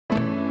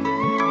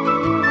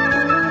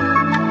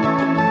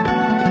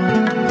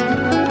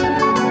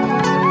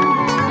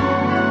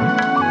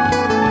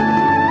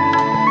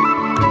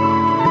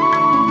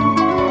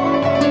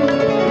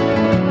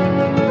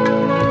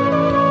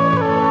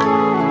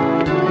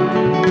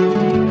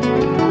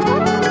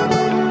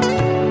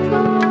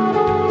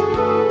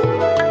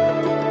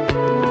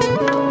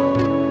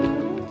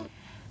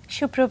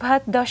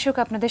সুপ্রভাত দর্শক,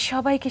 আপনাদের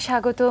সবাইকে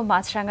স্বাগত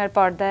মাছরাঙার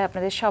পর্দায়।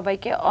 আপনাদের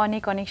সবাইকে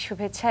অনেক অনেক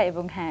শুভেচ্ছা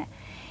এবং হ্যাঁ,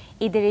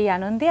 ঈদের এই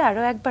আনন্দে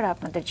আরও একবার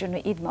আপনাদের জন্য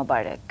ঈদ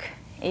মোবারক।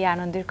 এই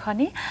আনন্দের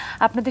ক্ষণে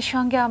আপনাদের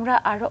সঙ্গে আমরা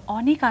আরও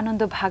অনেক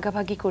আনন্দ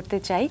ভাগাভাগি করতে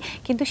চাই,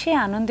 কিন্তু সেই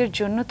আনন্দের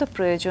জন্য তো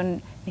প্রয়োজন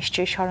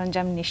নিশ্চয়ই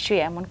সরঞ্জাম,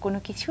 নিশ্চয়ই এমন কোনো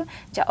কিছু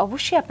যা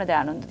অবশ্যই আপনাদের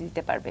আনন্দ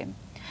দিতে পারবে।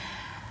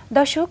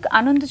 দর্শক,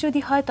 আনন্দ যদি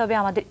হয় তবে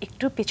আমাদের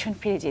একটু পেছন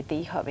ফিরে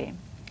যেতেই হবে।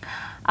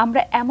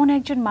 আমরা এমন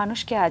একজন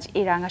মানুষকে আজ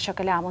এই রাঙা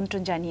সকালে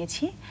আমন্ত্রণ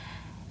জানিয়েছি,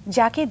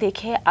 যাকে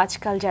দেখে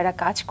আজকাল যারা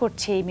কাজ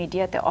করছে এই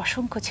মিডিয়াতে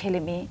অসংখ্য ছেলে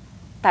মেয়ে,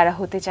 তারা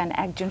হতে চান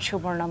একজন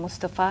সুবর্ণা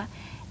মুস্তফা,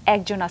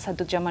 একজন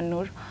আসাদুজ্জামান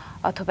নূর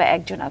অথবা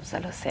একজন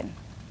আফজাল হোসেন।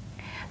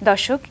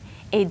 দর্শক,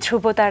 এই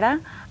ধ্রুবতারা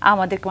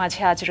আমাদের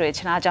মাঝে আজ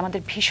রয়েছেন। আজ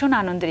আমাদের ভীষণ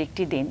আনন্দের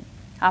একটি দিন।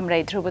 আমরা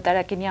এই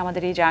ধ্রুবতারাকে নিয়ে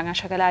আমাদের এই রাঙা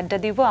সকালে আড্ডা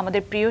দিব।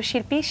 আমাদের প্রিয়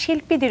শিল্পী,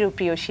 শিল্পীদেরও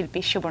প্রিয়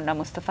শিল্পী সুবর্ণা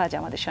মুস্তফা আজ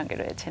আমাদের সঙ্গে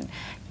রয়েছেন।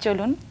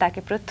 চলুন তাকে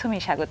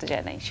প্রথমেই স্বাগত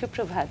জানাই।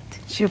 সুপ্রভাত।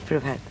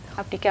 সুপ্রভাত।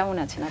 আপনি কেমন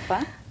আছেন আপা?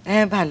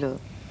 হ্যাঁ, ভালো।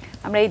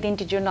 আমরা এই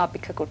দিনটির জন্য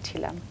অপেক্ষা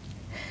করছিলাম।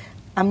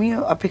 আমিও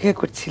অপেক্ষা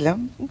করছিলাম,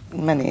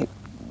 মানে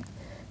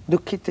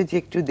দুঃখিত যে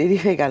একটু দেরি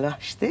হয়ে গেল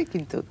আসতে,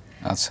 কিন্তু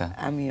আচ্ছা,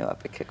 আমিও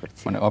অপেক্ষা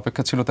করছি। মানে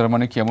অপেক্ষা ছিল, তার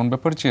মানে কি এমন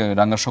ব্যাপার যে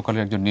রাঙ্গা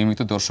সকালের একজন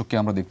নিয়মিত দর্শককে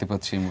আমরা দেখতে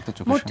পাচ্ছি এই মুহূর্তে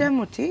চোখের সামনে?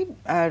 মোটামুটি।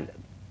 আর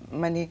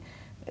মানে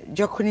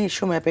যখনই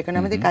সময় পাই, কারণ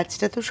আমাদের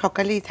কাজটা তো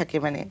সকালেই থাকে,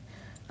 মানে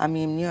আমি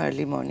এমনি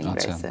আর্লি মর্নিং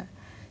রাইজার,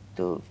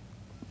 তো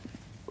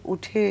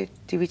উঠে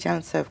টিভি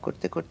চ্যানেল সার্ভ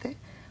করতে করতে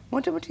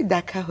মোটামুটি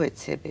দেখা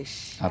হয়েছে বেশ।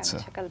 আচ্ছা,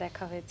 সকাল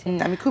দেখা হয়েছে।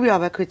 আমি খুবই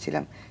অবাক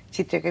হয়েছিলাম।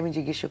 চিত্রাকে আমি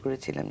জিজ্ঞেস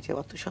করেছিলাম যে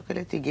অত সকালে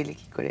তুই গেলি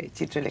কি করে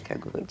চিত্রলেখা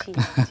গুলো।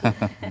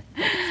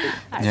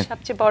 আর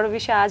সবচেয়ে বড়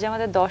বিষয়, আজ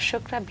আমাদের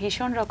দর্শকরা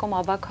ভীষণ রকম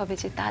অবাক হবে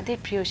যে তাদের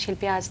প্রিয়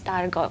শিল্পী আজ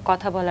তার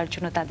কথা বলার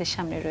জন্য তাদের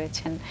সামনে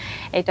রয়েছেন।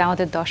 এটা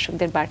আমাদের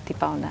দর্শকদের বাড়তি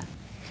পাওনা।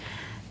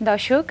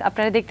 দর্শক,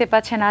 আপনারা দেখতে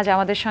পাচ্ছেন আজ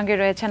আমাদের সঙ্গে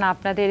রয়েছেন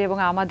আপনাদের এবং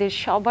আমাদের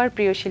সবার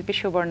প্রিয় শিল্পী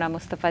সুবর্ণা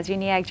মুস্তাফা,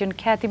 যিনি একজন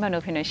খ্যাতিমান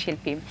অভিনয়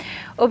শিল্পী।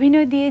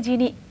 অভিনয় দিয়ে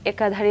যিনি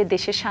একাধারে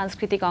দেশের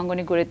সাংস্কৃতিক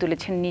অঙ্গনে গড়ে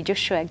তুলেছেন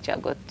নিজস্ব এক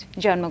জগৎ।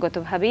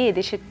 জন্মগতভাবেই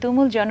এদেশের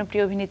তুমুল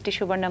জনপ্রিয় অভিনেত্রী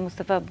সুবর্ণা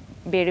মুস্তাফা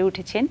বেড়ে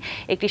উঠেছেন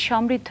একটি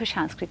সমৃদ্ধ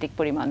সাংস্কৃতিক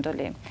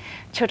পরিমণ্ডলে।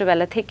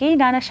 ছোটবেলা থেকেই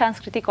নানা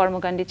সাংস্কৃতিক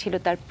কর্মকাণ্ডে ছিল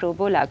তার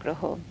প্রবল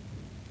আগ্রহ।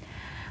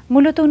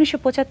 মূলত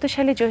 1975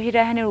 সালে জহির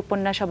রায়হানের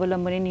উপন্যাস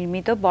অবলম্বনে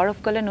নির্মিত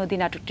বরফগলা নদী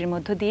নাটকটির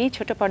মধ্য দিয়েই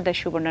ছোট পর্দায়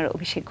সুবর্ণার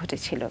অভিষেক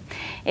ঘটেছিল।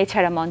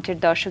 এছাড়া মঞ্চের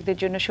দর্শকদের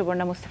জন্য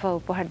সুবর্ণা মুস্তাফা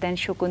উপহার দেন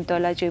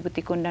শকুন্তলা,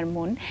 জৈবতী কন্যার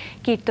মন,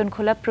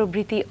 কীর্তনখোলা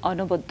প্রভৃতি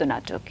অনবদ্য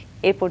নাটক।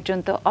 এ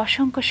পর্যন্ত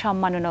অসংখ্য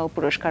সম্মাননা ও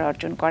পুরস্কার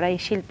অর্জন করা এই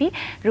শিল্পী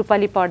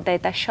রূপালী পর্দায়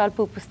তার স্বল্প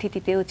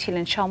উপস্থিতিতেও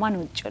ছিলেন সমান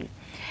উজ্জ্বল।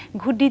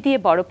 ঘুড্ডি দিয়ে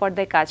বড়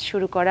পর্দায় কাজ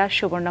শুরু করা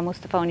সুবর্ণা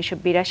মুস্তাফা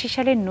 1982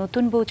 সালে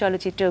নতুন বউ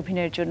চলচ্চিত্রে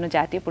অভিনয়ের জন্য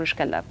জাতীয়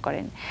পুরস্কার লাভ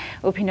করেন।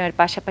 অভিনয়ের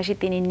পাশাপাশি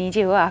তিনি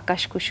নিজেও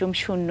আকাশ কুসুম,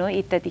 শূন্য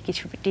ইত্যাদি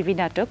কিছু টিভি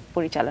নাটক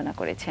পরিচালনা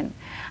করেছেন।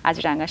 আজ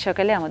রাঙা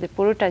সকালে আমাদের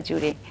পুরোটা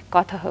জুড়ে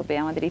কথা হবে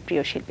আমাদের এই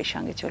প্রিয় শিল্পীর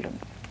সঙ্গে। চলুন,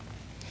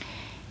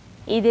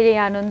 ঈদের এই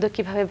আনন্দ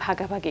কিভাবে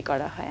ভাগাভাগি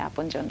করা হয়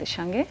আপনজনদের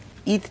সঙ্গে?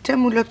 ঈদটা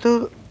মূলত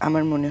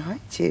আমার মনে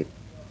হয় যে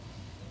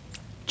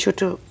ছোট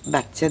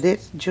বাচ্চাদের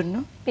জন্য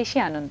বেশি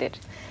আনন্দের,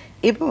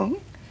 এবং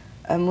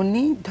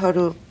মুন্নি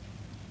ধরো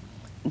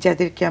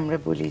যাদেরকে আমরা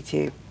বলি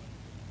যে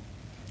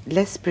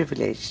লেস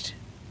প্রিভিলেজড,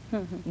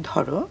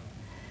 ধরো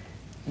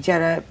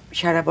যারা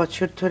সারা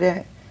বছর ধরে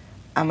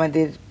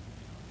আমাদের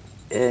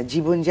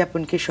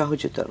জীবনযাপনকে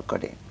সহজতর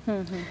করে,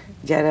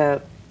 যারা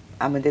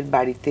আমাদের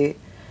বাড়িতে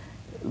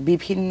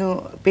বিভিন্ন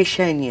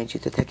পেশায়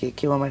নিয়োজিত থাকে,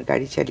 কেউ আমার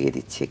গাড়ি চালিয়ে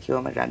দিচ্ছে, কেউ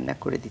আমার রান্না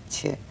করে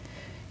দিচ্ছে,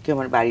 কেউ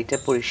আমার বাড়িটা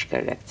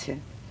পরিষ্কার রাখছে,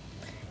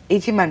 এই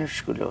যে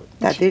মানুষগুলো,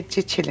 তাদের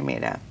যে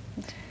ছেলেমেয়েরা,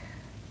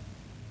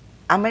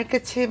 আমার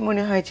কাছে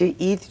মনে হয় যে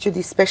ঈদ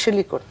যদি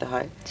স্পেশালি করতে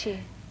হয়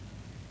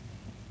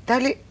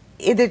তাহলে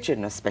এদের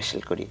জন্য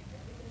স্পেশাল করি।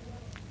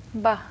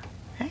 বাহ।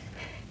 হ্যাঁ,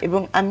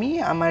 এবং আমি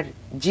আমার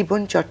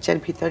জীবন চর্চার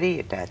ভিতরেই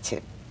এটা আছে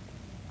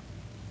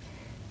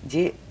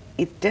যে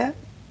ঈদটা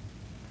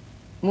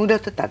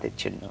মূলত তাদের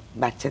জন্য,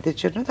 বাচ্চাদের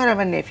জন্য, ধর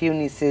আমার নেফিউ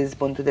নিসেস,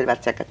 বন্ধুদের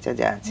বাচ্চা কাচ্চা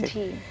যা আছে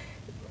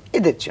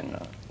এদের জন্য,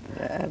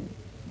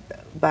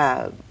 বা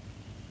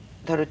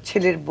ধরো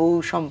ছেলের বউ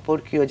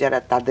সম্পর্কীয় যারা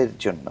তাদের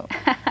জন্য,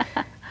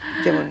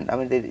 যেমন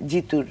আমাদের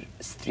জিতুর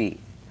স্ত্রী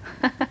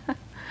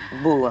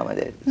বউ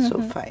আমাদের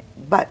সোফায়।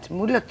 বাট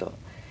মূলত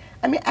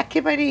আমি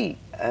একেবারেই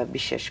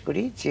বিশ্বাস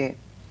করি যে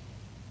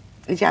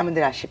এই যে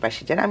আমাদের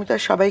আশেপাশে যারা, আমি তো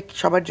আর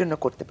সবার জন্য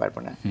করতে পারবো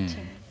না,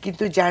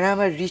 কিন্তু যারা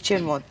আমার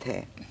রিচের মধ্যে,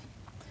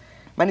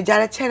 মানে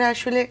যারা ছাড়া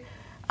আসলে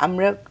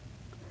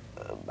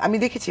আমি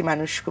দেখেছি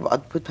মানুষ খুব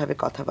অদ্ভুতভাবে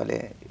কথা বলে,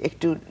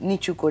 একটু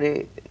নিচু করে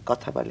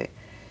কথা বলে,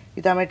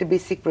 কিন্তু আমার একটা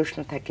বেসিক প্রশ্ন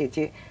থাকে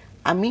যে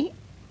আমি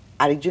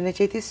আরেকজনের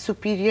চাইতে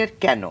সুপিরিয়র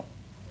কেন,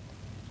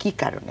 কি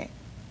কারণে?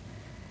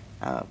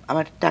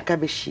 আমার টাকা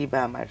বেশি বা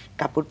আমার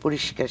কাপড়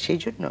পরিষ্কার সেই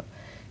জন্য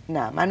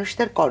না, মানুষ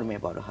তার কর্মে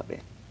বড় হবে।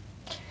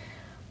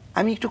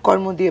 আমি একটু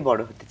কর্ম দিয়ে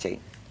বড় হতে চাই,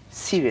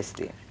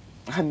 সিরিয়াসলি।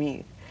 আমি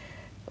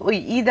ওই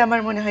ঈদ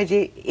আমার মনে হয় যে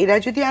এরা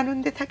যদি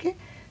আনন্দে থাকে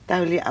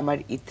তাহলে আমার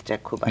ঈদটা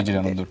খুব নিজের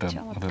আনন্দের।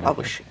 আনন্দটা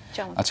অবশ্যই।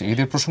 আচ্ছা,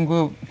 ঈদের প্রসঙ্গ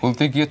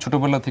বলতে গিয়ে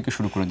ছোটবেলা থেকে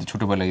শুরু করে যে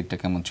ছোটবেলা ঈদটা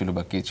কেমন ছিল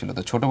বা কে ছিল,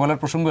 তো ছোটবেলার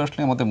প্রসঙ্গ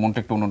আসলে আমাদের মনটা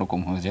একটু অন্যরকম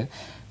হয়ে যায়,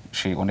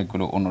 সেই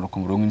অনেকগুলো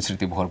অন্যরকম রঙিন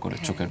স্মৃতি ভর করে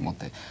চোখের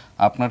মধ্যে।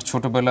 আপনার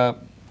ছোটবেলা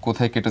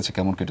কোথায় কেটেছে,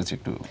 কেমন কেটেছে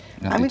একটু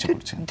জানতে আমি ইচ্ছে তো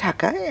করছে।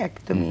 ঢাকায়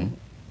একদমই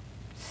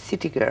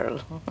সিটি গার্ল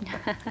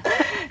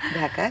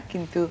ঢাকা,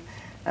 কিন্তু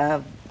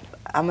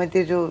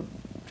আমাদেরও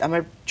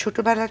আমার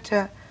ছোটবেলাটা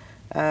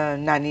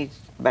নানির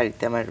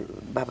বাড়িতে, আমার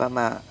বাবা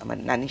মা আমার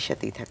নানির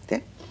সাথেই থাকতেন।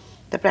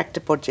 তারপর একটা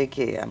পর্যায়ে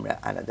গিয়ে আমরা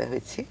আলাদা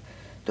হয়েছি,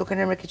 তো ওখানে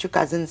আমরা কিছু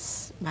কাজিনস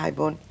ভাই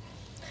বোন,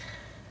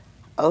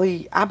 ওই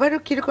আবারও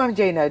কিরকম আমি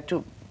জানি না, একটু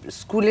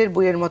স্কুলের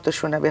বইয়ের মতো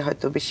শোনাবে,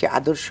 হয়তো বেশি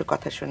আদর্শ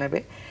কথা শোনাবে,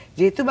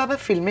 যেহেতু বাবা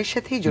ফিল্মের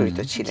সাথেই জড়িত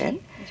ছিলেন।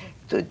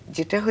 তো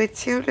যেটা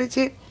হয়েছে হলো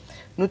যে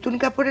নতুন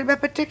কাপড়ের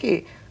ব্যাপারটা কি,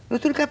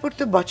 নতুন কাপড়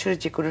তো বছরের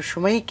যে কোনো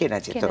সময়ই কেনা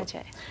যেত,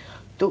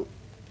 তো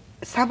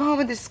সামহাও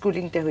আমাদের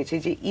স্কুলিংটা হয়েছে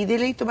যে ঈদ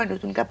এলেই তোমার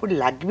নতুন কাপড়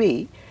লাগবেই,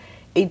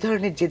 এই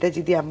ধরনের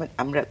জেদাজেদি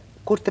আমরা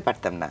করতে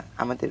পারতাম না,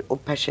 আমাদের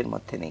অভ্যাসের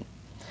মধ্যে নেই।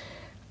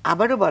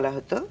 আবারও বলা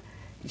হতো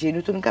যে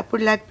নতুন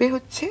কাপড় লাগবে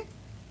হচ্ছে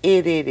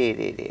এর এর এর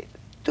এর এর,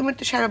 তোমার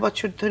তো সারা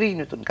বছর ধরেই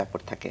নতুন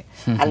কাপড় থাকে,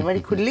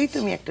 আলমারি খুললেই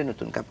তুমি একটা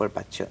নতুন কাপড়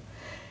পাচ্ছ।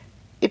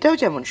 এটাও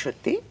যেমন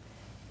সত্যি,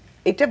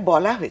 এটা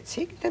বলা হয়েছে,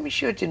 কিন্তু আমি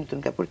শিওর যে নতুন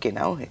কাপড়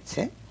কেনাও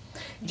হয়েছে,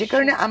 যে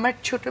কারণে আমার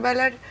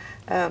ছোটবেলার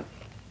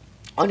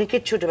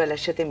অনেকের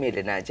ছোটবেলার সাথে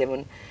মেলে না। যেমন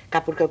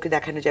কাপড় কাউকে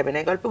দেখানো যাবে না,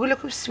 গল্পগুলো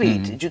খুব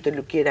সুইট, জুতো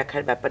লুকিয়ে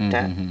রাখার ব্যাপারটা,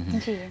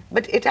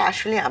 বাট এটা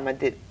আসলে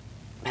আমাদের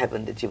ভাই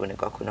বোনদের জীবনে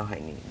কখনো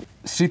হয়নি।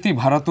 স্মৃতি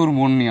ভারাতুর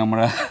মন নিয়ে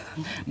আমরা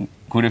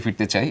ঘুরে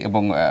ফিরতে চাই,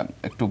 এবং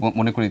একটু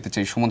মনে করে দিতে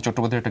চাই, সুমন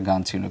চট্টোপাধ্যায়ের একটা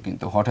গান ছিল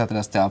কিন্তু, হঠাৎ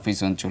রাস্তে আফিস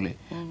অঞ্চলে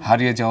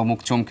হারিয়ে যাওয়া মুখ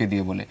চমকে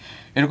দিয়ে বলে।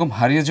 এরকম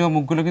হারিয়ে যাওয়া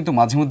মুখগুলো কিন্তু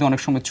মাঝে মধ্যে অনেক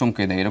সময়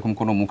চমকে দেয়, এরকম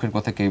কোনো মুখের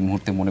কথা কি এই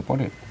মুহূর্তে মনে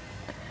পড়ে?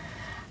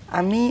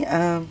 আমি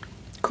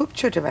খুব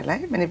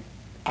ছোটবেলায়, মানে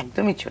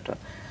একদমই ছোট,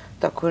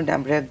 তখন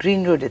আমরা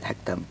গ্রিন রোডে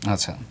থাকতাম।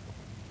 আচ্ছা,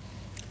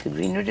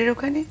 গ্রিন রোডের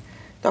ওখানে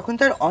তখন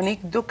তো আর অনেক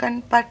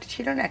দোকানপাট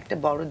ছিল না, একটা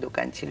বড়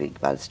দোকান ছিল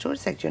ইকবাল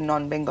স্টোর্স, একজন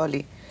নন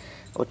বেঙ্গলি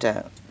ওটা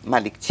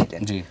মালিক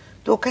ছিলেন।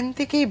 তো ওখান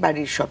থেকেই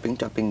বাড়ির শপিং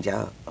টপিং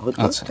যাওয়া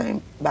হতো, তো আমি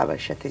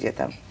বাবার সাথে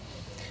যেতাম,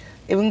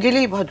 এবং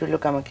গেলেই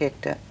ভদ্রলোক আমাকে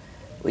একটা,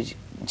 ওই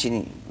যিনি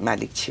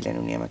মালিক ছিলেন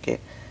উনি আমাকে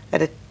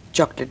একটা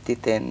চকলেট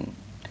দিতেন।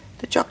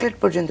 তো চকলেট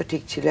পর্যন্ত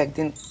ঠিক ছিল,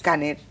 একদিন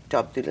কানের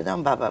টপ দিল, তো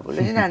আমার বাবা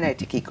বললো যে না না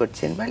এটা কী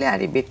করছেন, বলে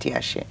আরে বেটি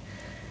আসে,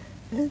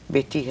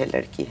 বেটি হেল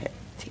আর কি হ্যাঁ,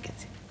 ঠিক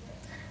আছে।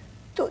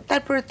 তো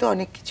তারপরে তো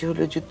অনেক কিছু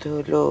হলো, যুদ্ধ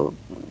হলো,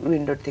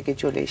 উইন্ডোর থেকে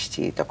চলে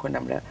এসেছি, তখন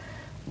আমরা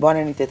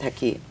বনানীতে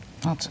থাকি।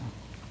 আচ্ছা,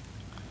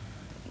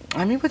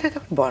 আমি বোধহয়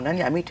তখন বনানী,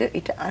 আমি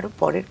এটা আরো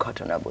পরের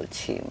ঘটনা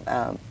বলছি,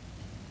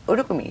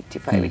 ওরকমই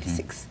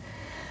 85-86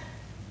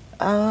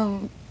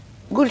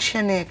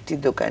 গুলশানে একটি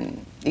দোকান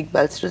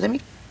ইকবাল স্টোর্স, আমি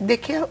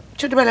দেখে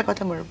ছোটবেলার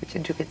কথা মনে পড়ছে,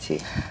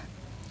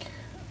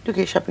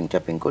 ঢুকে শপিং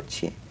টপিং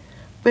করছি,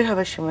 বের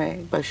হবার সময়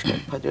বয়স্ক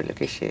ভদ্রলোক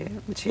এসে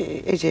বলছে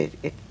এই যে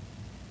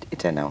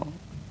এটা নাও,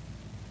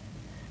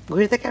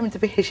 ঘুরে থেকে আমি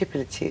তবে হেসে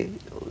ফেলেছি।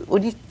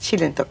 উনি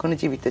ছিলেন তখনও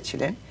জীবিত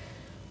ছিলেন,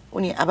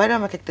 উনি আবারও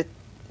আমাকে একটা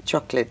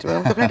চকলেট,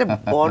 এবং তখন একটা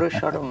বড়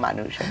সড়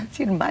মানুষ,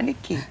 মানে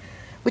কি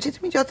বলছে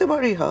তুমি যত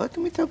বড়ই হও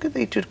তুমি তো ওকে তো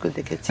এইটুকু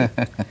দেখেছি।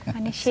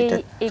 মানে সেই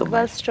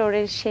ইকবাল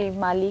স্টোরের সেই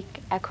মালিক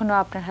এখনো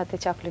আপনার হাতে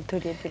চকলেট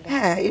ধরিয়ে দিলেন।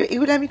 হ্যাঁ,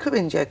 এগুলো আমি খুব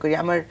এনজয় করি।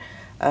 আমার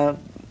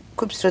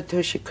খুব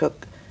শ্রদ্ধেয় শিক্ষক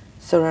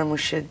সোনার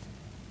মুর্শিদ,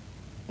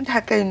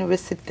 ঢাকা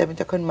ইউনিভার্সিটিতে আমি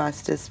তখন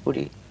মাস্টার্স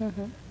পড়ি,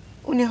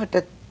 উনি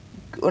হঠাৎ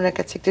ওনার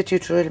কাছে একটা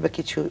টিউটোরিয়াল বা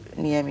কিছু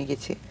নিয়ে আমি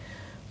গেছি,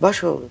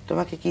 বসো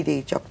তোমাকে কি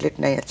দিই, চকলেট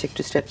নাই আছে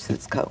একটু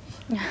স্ট্রেপসিলস খাও।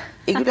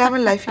 এগুলো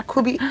আমার লাইফে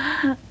খুবই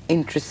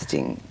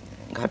ইন্টারেস্টিং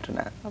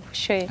ঘটনা।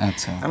 অবশ্যই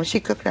আমার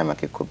শিক্ষকরা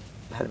আমাকে খুব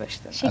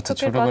ভালোবাসতেন।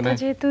 শিক্ষকের কথা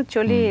যেহেতু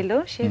চলে এলো,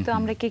 সেহেতু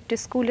আমরা কি একটু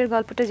স্কুলের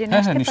গল্পটা জেনে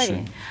আসতে পারি?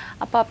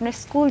 আপা আপনার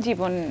স্কুল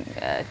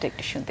জীবনটা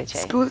একটু শুনতে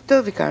চাই। স্কুল তো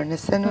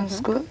ভিকারুন্নিসা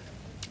স্কুল,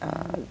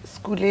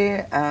 স্কুলে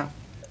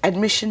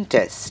অ্যাডমিশন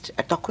টেস্ট,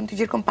 আর তখন তো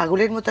যেরকম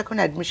পাগলের মতো এখন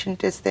অ্যাডমিশন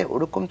টেস্ট দেয়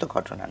ওরকম তো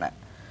ঘটনা না,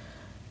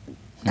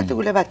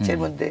 এতগুলা বাচ্চার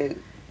মধ্যে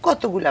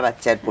কতগুলা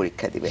বাচ্চার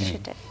পরীক্ষা দিবে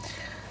সেটা।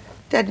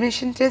 তো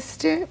অ্যাডমিশন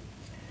টেস্টে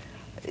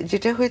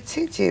যেটা হয়েছে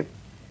যে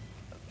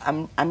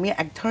আমি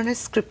এক ধরনের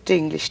স্ক্রিপ্টে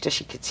ইংলিশটা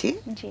শিখেছি,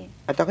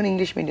 আর তখন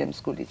ইংলিশ মিডিয়াম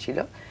স্কুলই ছিল,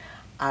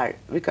 আর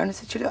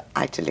ভিকারুন্নিসা ছিল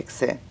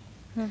আইটালিক্সে,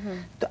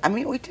 তো আমি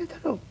ওইটা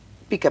ধরো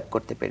পিক আপ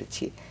করতে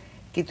পেরেছি।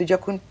 কিন্তু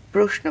যখন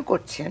প্রশ্ন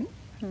করছেন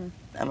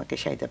আমাকে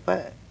শাহিদাপা,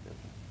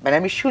 মানে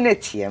আমি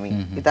শুনেছি, আমি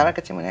কিন্তু আমার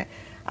কাছে মনে হয়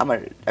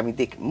আমি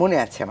মনে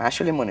আছে, আমার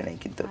আসলে মনে নাই,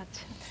 কিন্তু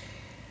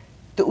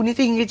তো উনি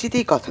তো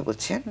ইংরেজিতেই কথা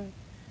বলছেন,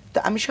 তো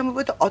আমি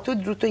সম্ভবত অত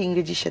দ্রুত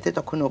ইংরেজির সাথে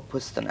তখন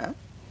অভ্যস্ত না।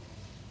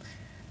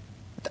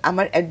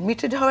 আমার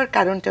অ্যাডমিটেড হওয়ার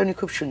কারণটা উনি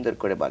খুব সুন্দর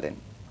করে বলেন,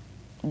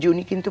 যে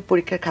উনি কিন্তু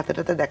পরীক্ষার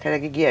খাতাটা দেখার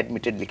আগে গিয়ে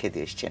অ্যাডমিটেড লিখে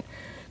দিয়ে এসছেন,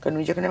 কারণ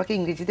উনি যখন আমাকে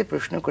ইংরেজিতে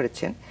প্রশ্ন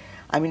করেছেন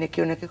আমি নাকি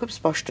ওনাকে খুব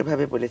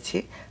স্পষ্টভাবে বলেছি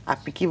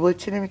আপনি কি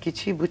বলছেন আমি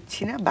কিছুই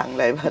বুঝছি না,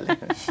 বাংলায় বলেন।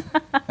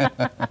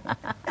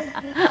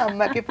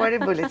 আমাকে পরে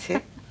বলেছে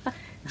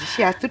যে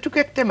সে এতটুকু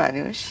একটা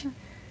মানুষ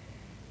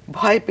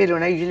ভয় পেল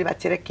না, ইউজুয়ালি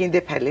বাচ্চারা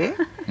কেঁদে ফেলে,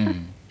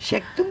 সে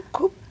একদম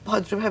খুব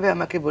ভদ্রভাবে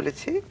আমাকে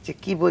বলেছে যে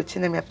কি বলছেন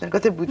আমি আপনার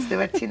কথা বুঝতে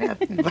পারছি না,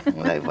 আপনি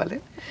বাংলায়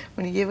বলেন।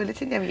 উনি গিয়ে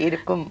বলেছেন যে আমি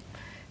এরকম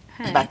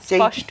বাচ্চাই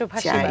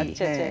স্পষ্টভাষী চাই।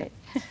 বাচ্চা চাই।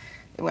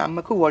 এবং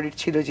আম্মা খুব ওয়ারিড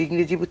ছিল যে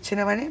ইংরেজি বুঝছে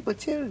না, মানে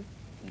বলছে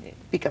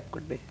পিক আপ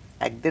করবে,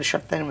 1-1.5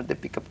 সপ্তাহের মধ্যে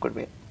পিক আপ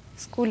করবে।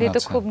 স্কুলে তো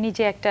খুব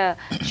নিজে একটা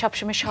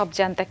সবসময় সব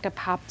জানতে একটা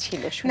ভাব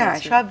ছিল। না,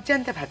 সব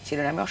জানতে ভাব ছিল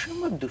না, আমি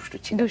অসম্ভব দুষ্টু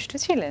ছিলাম। দুষ্টু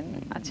ছিলেন?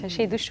 আচ্ছা,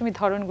 সেই দুষ্টুমি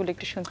ধরনগুলো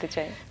একটু শুনতে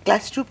চাই।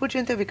 ক্লাস 2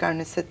 পর্যন্ত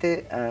বিকারণের সাথে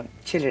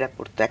ছেলেরা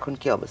পড়তো, এখন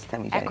কি অবস্থা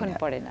আমি জানি না। এখন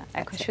পড়ে না,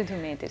 এখন শুধু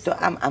মেয়েদের। তো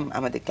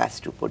আমাদের ক্লাস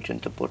 2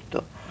 পর্যন্ত পড়তো।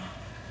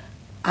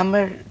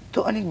 আমার তো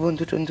অনেক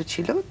বন্ধু টন্ধু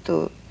ছিল, তো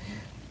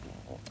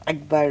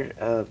একবার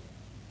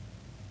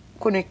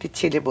কোন একটি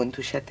ছেলে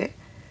বন্ধুর সাথে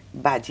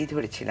বাজি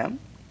ধরেছিলাম।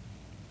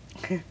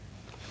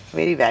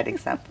 Very bad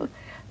example,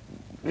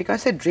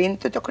 because drain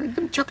তো তখন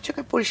একদম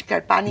চকচকে পরিষ্কার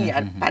পানি,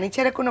 আর পানি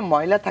ছাড়া কোনো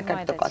ময়লা থাকার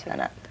তো কথা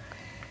না,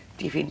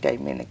 টিফিন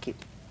টাইমে নাকি।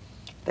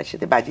 তার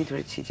সাথে বাজি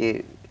ধরেছি যে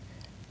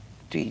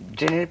তুই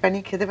ড্রেনের পানি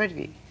খেতে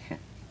পারবি।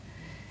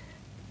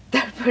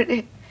 তারপরে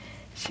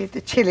সে তো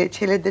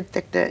ছেলেদের তো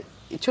একটা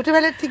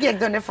ছোটবেলার থেকে এক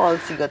ধরনের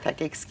ফলস ইগো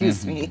থাকে, এক্সকিউজ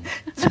মি,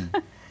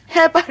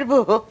 হ্যাঁ পারবো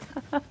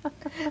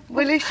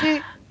বলে সে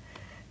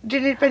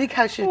ড্রেনের পানি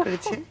খাওয়া শুরু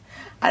করেছে।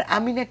 আর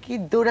আমি নাকি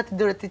দৌড়াতে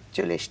দৌড়াতে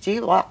চলে এসেছি,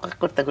 ওয়াক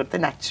করতে করতে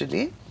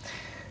ন্যাচুরালি।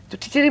 তো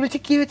টিচারে বলছে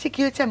কি হয়েছে কি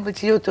হয়েছে, আমি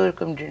বলছি ও তো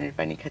ওরকম ড্রেনের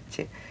পানি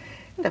খাচ্ছে।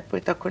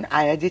 তারপরে তখন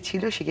আয়া যে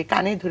ছিল সেকে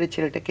কানে ধরে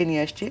ছেলেটাকে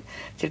নিয়ে আসছে,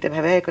 ছেলেটা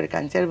ভ্যাভ্যা করে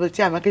কাঁদছে আর বলছে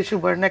আমাকে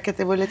সুবর্ণা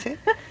খেতে বলেছে।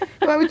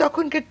 এবং আমি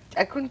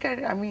এখনকার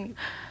আমি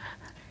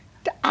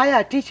আয়া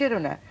টিচারও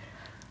না,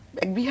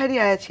 এক বিহারি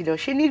আয়া ছিল,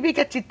 সে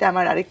নির্বিকার চিত্তে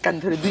আমার আরেক কান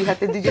ধরে 2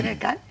 হাতে 2জনের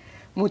কান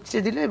মুচড়ে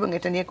দিল, এবং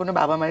এটা নিয়ে কোনো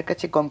বাবা মায়ের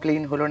কাছে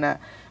কমপ্লেইন হলো না।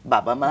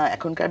 বাবা মা,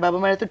 এখনকার বাবা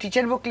মারা তো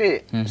টিচার বকলে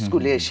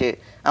স্কুলে এসে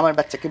আমার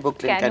বাচ্চাকে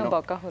বকলেন কেন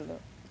বকা হলো,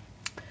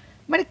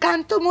 মানে কান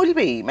তো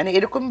মলবেই, মানে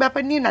এরকম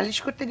ব্যাপার নিয়ে নালিশ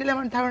করতে গেলে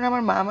আমার ধারণা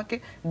আমার মা আমাকে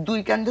 2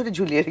 কান ধরে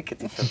ঝুলিয়ে রেখে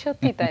দিত।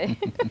 সত্যি তাই।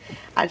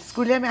 আর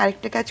স্কুলে আমি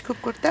আরেকটা কাজ খুব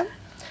করতাম,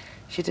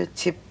 সেটা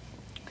হচ্ছে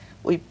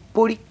ওই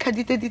পরীক্ষা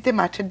দিতে দিতে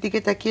মাঠের দিকে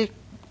তাকিয়ে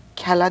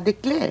খেলা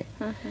দেখলে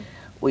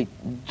ওই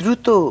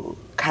দ্রুত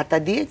খাতা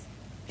দিয়ে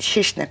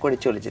শেষ না করে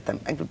চলে যেতাম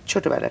একদম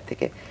ছোটবেলা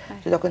থেকে।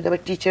 তো তখন তো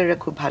আবার টিচাররা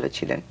খুব ভালো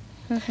ছিলেন।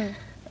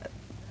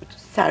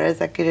 সারা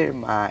জাকিরের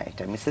মা,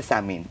 এটা মিসেস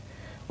আমিন,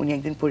 উনি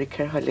একদিন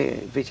পরীক্ষার হলে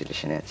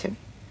ভিজিলেশনে আছেন,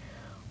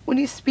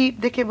 উনি স্পিড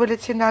দেখে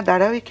বলেছে না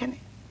দাঁড়াও এখানে,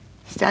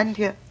 স্ট্যান্ড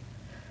হিয়ার,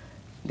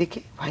 দেখে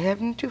why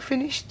haven't you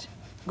finished,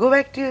 go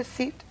back to your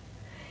seat।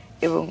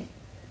 এবং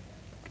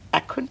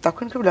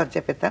তখন খুব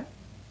লজ্জা পেতাম,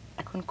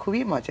 এখন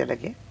খুবই মজা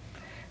লাগে।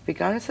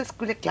 বিকারণস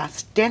স্কুলে ক্লাস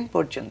 10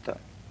 পর্যন্ত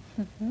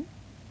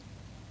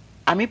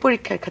আমি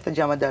পরীক্ষার খাতা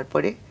জমা দেওয়ার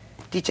পরে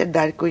টিচার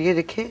দাঁড় করিয়ে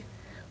রেখে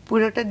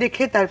পুরোটা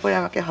দেখে তারপরে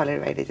আমাকে হলের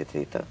বাইরে যেতে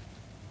দিত।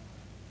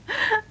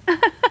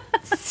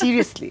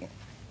 সিরিয়াসলি।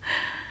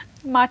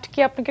 মাঠ কি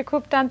আপনাকে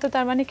খুব টানতো?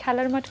 তার মানে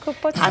খেলার মাঠ খুব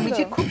পছন্দ? আমি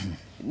যে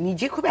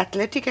নিজে খুব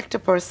অ্যাথলেটিক একটা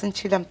পার্সন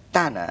ছিলাম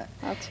তা না,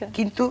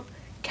 কিন্তু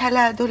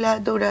খেলাধুলা,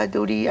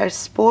 দৌড়াদৌড়ি আর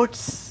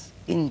স্পোর্টস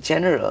ইন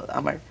জেনারেল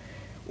আমার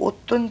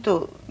অত্যন্ত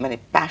মানে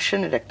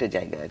প্যাশনের একটা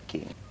জায়গা আর কি।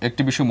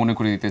 একটি বিষয় মনে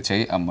করে দিতে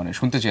চাই, মানে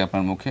শুনতে চাই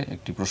আপনার মুখে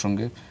একটি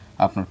প্রসঙ্গে,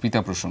 আপনার পিতা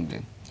প্রসঙ্গে,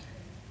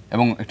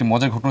 এবং একটি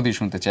মজার ঘটনা দিয়ে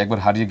শুনতে চাই। একবার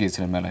হারিয়ে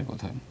গিয়েছিলেন মেলায়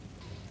বোধহয়।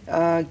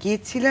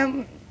 গিয়েছিলাম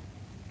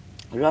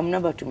রমনা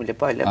বটমূলে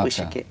পয়লা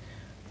বৈশাখে,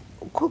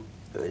 খুব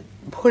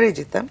ভোরে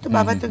যেতাম, তো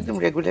বাবা তো একদম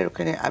রেগুলার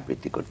ওখানে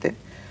আবৃত্তি করতেন।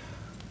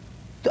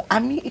 তো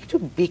আমি একটু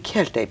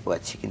বেখেয়াল টাইপও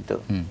আছি, কিন্তু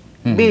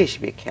বেশ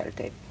বেখেয়াল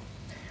টাইপ।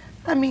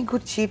 আমি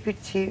ঘুরছি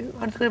ফিরছি,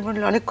 হঠাৎ করে মনে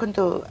হলো অনেকক্ষণ,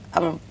 তো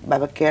আমার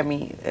বাবাকে আমি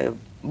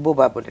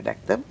বোবা বলে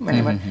ডাকতাম, মানে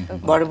আমার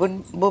বড় বোন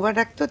বোবা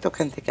ডাকতো, তো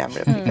ওখান থেকে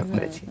আমরা পিক আপ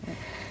করেছি।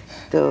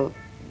 তো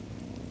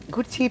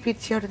ঘুরছি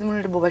ফিরছি, হঠাৎ মনে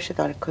হলো বোবার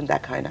সাথে অনেকক্ষণ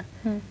দেখা হয় না,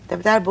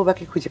 তারপরে তার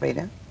বোবাকে খুঁজে পাই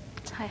না।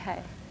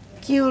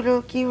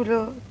 কি হলো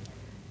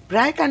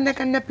প্রায়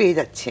কান্না পেয়ে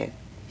যাচ্ছে।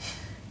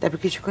 তারপর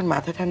কিছুক্ষণ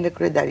মাথা ঠান্ডা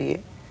করে দাঁড়িয়ে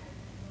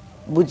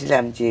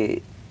বুঝলাম যে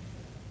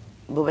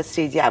বোবা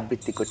স্টেজে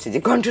আবৃত্তি করছে, যে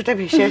কণ্ঠটা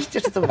ভেসে আসছে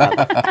তো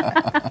বাবা।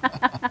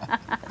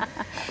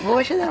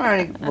 বোবার সাথে আমার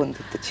অনেক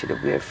বন্ধুত্ব ছিল,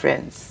 উই আর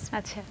ফ্রেন্ডস।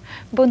 আচ্ছা,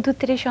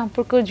 বন্ধুত্বের এই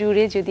সম্পর্ক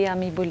জুড়ে যদি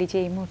আমি বলি যে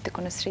এই মুহূর্তে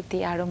কোনো স্মৃতি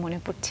আরো মনে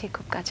পড়ছে,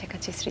 খুব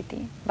কাছাকাছি স্মৃতি,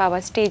 বাবা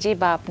স্টেজে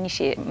বা আপনি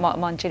সে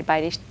মঞ্চের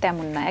বাইরে,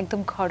 তেমন না, একদম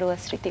ঘরোয়া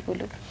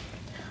স্মৃতিগুলো?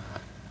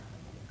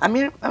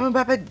 আমার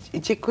বাবা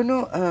যে কোনো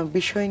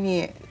বিষয়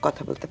নিয়ে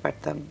কথা বলতে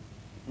পারতাম,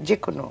 যে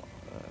কোনো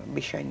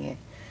বিষয় নিয়ে,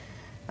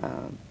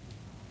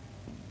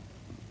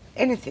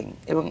 এনিথিং।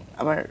 এবং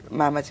আমার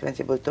মা মাঝে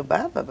মাঝে বলতো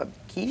বাবা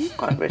কি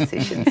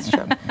কনভারসেশন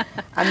সব।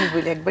 আমি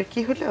বলি একবার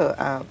কি হলো,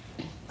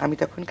 আমি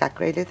তখন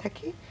কাকরাইলে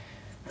থাকি,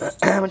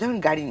 আমার যখন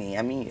গাড়ি নেই,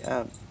 আমি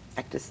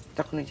একটা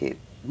তখন ওই যে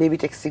বেবি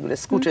ট্যাক্সিগুলো,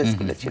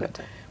 স্কুটার্সগুলো ছিল,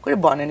 করে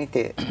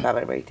বনানীতে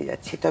বাবার বাড়িতে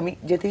যাচ্ছি। তো আমি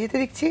যেতে যেতে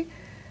দেখছি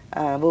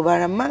বোবার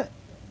আম্মা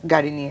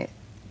গাড়ি নিয়ে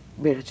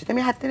বের হচ্ছে, তো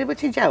আমি হাত টেনে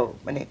বলছি যাও,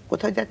 মানে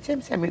কোথাও যাচ্ছে,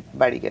 আমি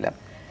বাড়ি গেলাম।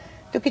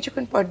 তো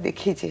কিছুক্ষণ পর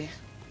দেখি যে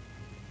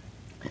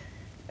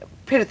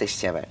ফেরত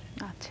এসছে আবার।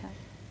 আচ্ছা।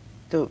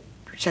 তো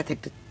সাথে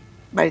একটু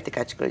বাড়িতে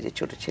কাজ করে যে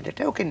ছোট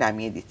ছেলেটা, ওকে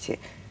নামিয়ে দিচ্ছে।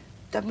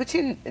 তো আমি বলছি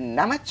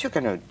নামাচ্ছ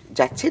কেন,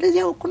 যাচ্ছিলে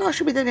যাও, কোনো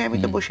অসুবিধা নেই, আমি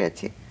তো বসে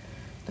আছি।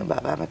 তো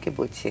বাবা আমাকে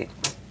বলছে,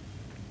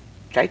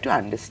 ট্রাই টু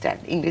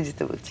আন্ডারস্ট্যান্ড,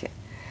 ইংরেজিতে বলছে,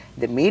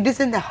 the made is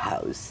in the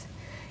house,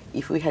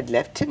 if we had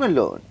left him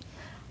alone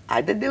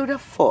either they would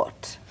have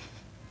ফট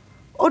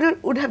or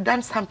would have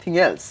done something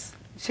else,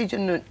 সেই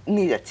জন্য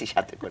নিয়ে যাচ্ছি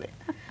সাথে করে।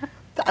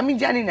 তো আমি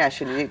জানি না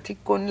আসলে ঠিক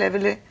কোন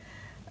লেভেলে,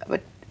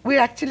 but we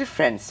are actually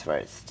friends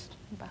first.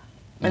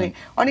 মানে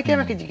অনেকে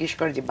আমাকে জিজ্ঞেস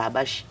করে যে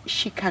বাবা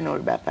শিখানোর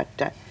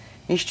ব্যাপারটা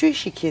নিশ্চয়ই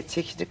শিখিয়েছে,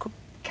 সেটা খুব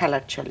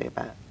খেলার ছলে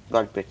বা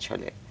গল্পের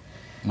ছলে।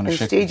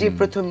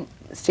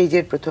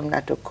 স্টেজের প্রথম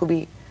নাটক, খুবই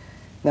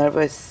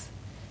নার্ভাস,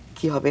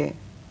 কি হবে,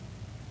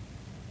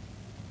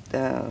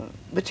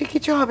 বলছে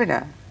কিছু হবে না,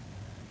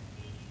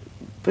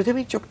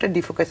 প্রথমেই চোখটা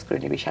ডিফোকাস করে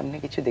নিবি, সামনে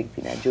কিছু দেখবি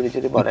না, জোরে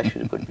জোরে বলা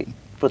শুরু করবি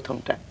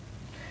প্রথমটা।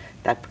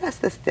 তারপর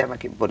আস্তে আস্তে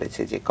আমাকে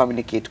বলেছে যে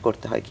কমিউনিকেট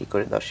করতে হয় কি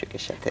করে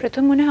দর্শকের সাথে।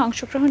 প্রথম মনে হয়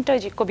অংশগ্রহণটা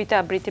যে কবিতা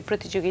আবৃত্তি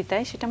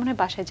প্রতিযোগিতায়, সেটা মনে হয়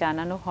বাসায়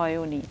জানানো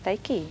হয়ওনি, তাই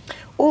কি?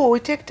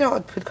 ওইটা একটা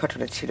অদ্ভুত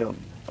ঘটনা ছিল।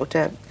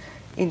 ওটা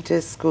ইন্টার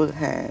স্কুল,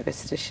 হ্যাঁ,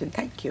 রেসিটেশন,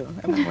 থ্যাংক ইউ,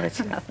 আমি মনে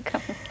ছিল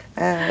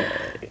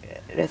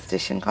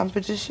রেসিটেশন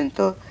কম্পিটিশন।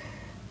 তো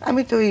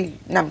আমি তো ওই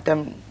নামটাম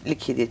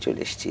লিখিয়ে দিয়ে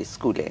চলে এসেছি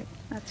স্কুলে।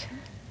 আচ্ছা।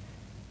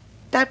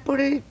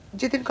 তারপরে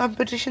যেদিন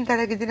কম্পিটিশন, তার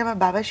আগের দিন আমার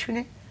বাবা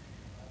শুনে,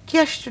 কি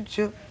আশ্চর্য,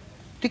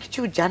 তুই কিছু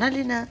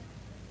জানালি না,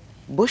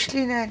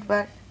 বসলি না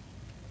একবার।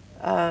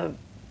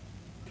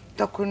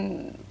 তখন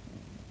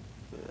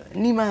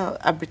নিমা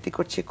আবৃত্তি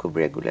করছে খুব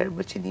রেগুলার,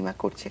 বলছে নিমা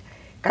করছে,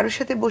 কারোর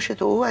সাথে বসে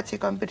তো ও আছে,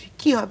 কম্পিটিশন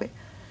কি হবে,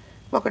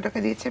 বকা টকা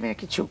দিয়েছে, আমি আর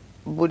কিছু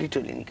বলি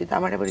টলিনি। কিন্তু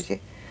আমার বলেছে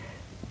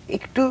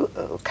একটু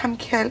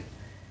খামখেয়াল,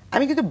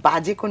 আমি কিন্তু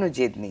বাজে কোনো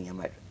জেদ নেই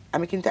আমার,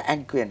 আমি কিন্তু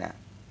একগুয়ে না।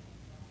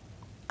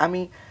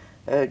 আমি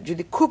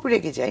যদি খুব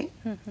রেগে যাই,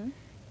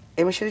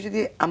 এবার সেটা যদি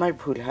আমার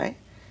ভুল হয়,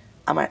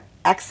 আমার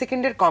 1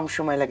 সেকেন্ডের কম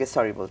সময় লাগে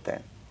সরি বলতে।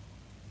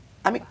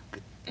 আমি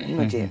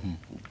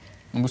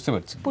বুঝতে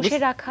পারছি, পুষে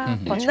রাখা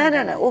না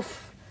না না, ওফ,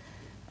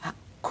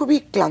 খুবই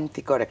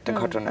ক্লান্তিকর একটা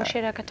ঘটনা,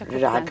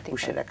 রাগ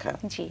পুষে রাখা,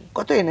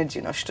 কত এনার্জি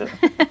নষ্ট।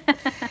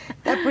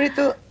 তারপরে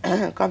তো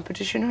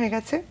কম্পিটিশন হয়ে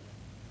গেছে,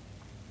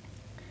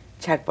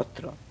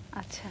 ছাড়পত্র।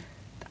 আচ্ছা।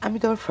 আমি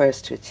তো আবার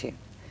ফার্স্ট হয়েছি,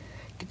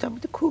 কিন্তু আমি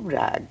তো খুব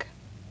রাগ,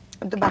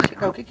 আমি তো বাকি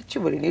কাউকে কিছু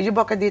বলিনি। ওই যে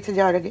বকা দিয়েছে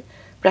যাওয়ার আগে,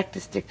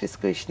 প্র্যাকটিস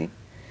করিসনি,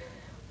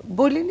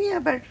 বলিনি।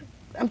 আবার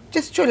আমি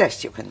জাস্ট চলে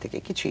আসছি ওখান থেকে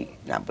কিছুই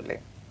না বলে।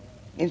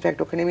 ইনফ্যাক্ট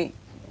ওখানে আমি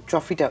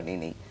ট্রফিটাও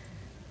নিই,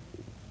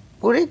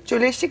 পরে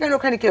চলে এসেছি, কারণ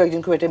ওখানে কেউ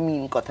একজন খুব একটা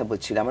মিন কথা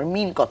বলছিল, আমার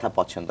মিন কথা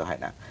পছন্দ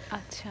হয় না।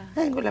 আচ্ছা।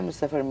 হ্যাঁ, গোলাম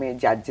মুস্তাফার মেয়ে,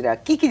 জাজরা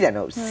কি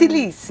জানো,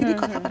 সিলি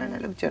কথা বলে না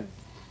লোকজন।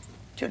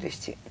 চলে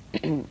এসেছি,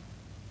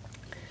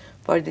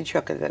 পরের দিন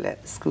সকালবেলা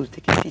স্কুল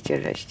থেকে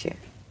টিচাররা আসছে,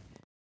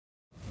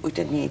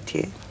 ওইটা নিয়ে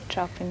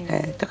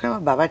হ্যাঁ, তখন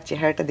আমার বাবার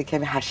চেহারাটা দেখে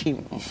আমি হাসি,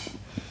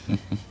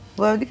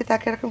 বাবার দিকে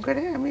তাকে এরকম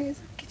করে, আমি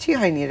কিছুই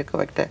হয়নি এরকম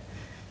একটা।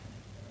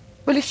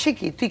 বলি সে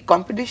কি, তুই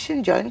কম্পিটিশন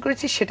জয়েন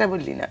করেছিস সেটা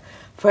বললি না,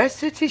 ফার্স্ট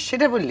হয়েছিস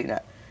সেটা বললি না,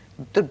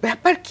 তোর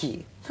ব্যাপার কি?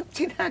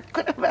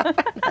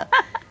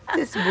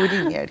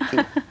 বলিনি আর কি।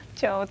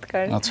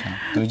 চমৎকার। আচ্ছা,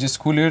 তো এই যে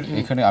স্কুলের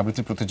এখানে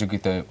আবৃত্তি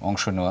প্রতিযোগিতায়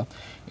অংশ নেওয়া,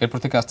 এরপর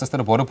থেকে আস্তে আস্তে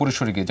বড়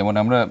পরিসরে গিয়ে, যেমন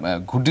আমরা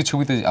ঘুড্ডি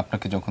ছবিতে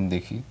আপনাকে যখন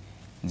দেখি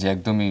যে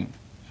একদমই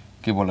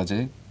কি বলা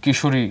যায়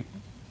কিশোরী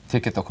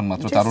থেকে তখন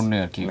মাত্র তারুণ্যে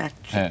আর কি,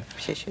 হ্যাঁ,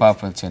 পা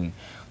ফেলছেন,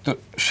 তো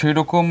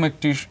সেরকম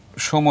একটি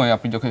সময়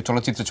আপনি যখন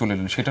চলচ্চিত্রে চলে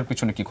এলেন, সেটার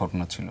পিছনে কি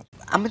ঘটনা ছিল?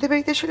 আমাদের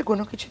বাড়িতে আসলে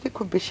কোনো কিছুতে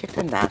খুব বেশি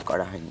একটা না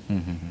করা হয়নি।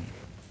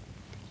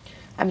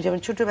 আমি যেমন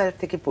ছোটবেলা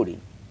থেকে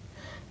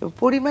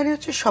পড়ি মানে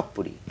হচ্ছে সব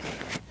পড়ি।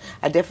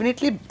 আর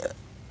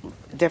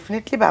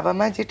ডেফিনেটলি বাবা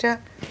মা যেটা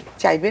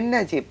চাইবেন না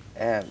যে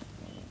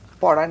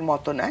পড়ার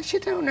মতো না,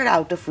 সেটা ওনারা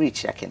আউট অফ রিচ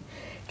রাখেন,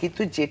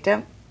 কিন্তু যেটা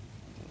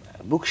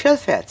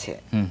বুকশেলফে আছে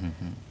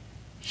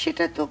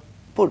সেটা তো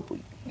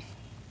পড়বই।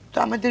 তো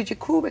আমাদের যে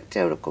খুব একটা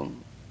ওরকম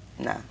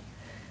না,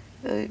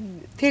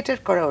 থিয়েটার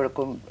করা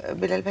ওরকম।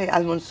 বিলাল ভাই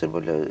আলমনসুর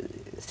বললো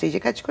স্টেজে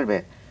কাজ করবে,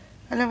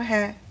 বললাম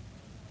হ্যাঁ।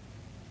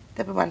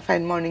 তারপর ওয়ান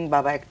ফাইন মর্নিং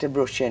বাবা একটা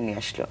ব্রোশিয়ার নিয়ে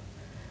আসলো,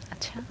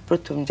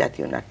 প্রথম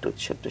জাতীয় নাট্য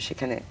উৎসব, তো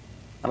সেখানে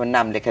আমার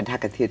নাম লেখা,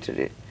 ঢাকা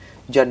থিয়েটারের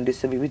জন্ডিস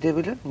বিবিধ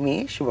বলল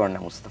মেয়ে সুবর্ণা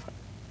মুস্তাফা।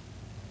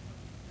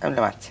 আমি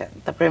বললাম আচ্ছা।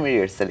 তারপরে আমি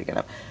রিহার্সালে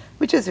গেলাম,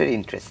 উইচ ওয়াজ ভেরি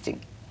ইন্টারেস্টিং।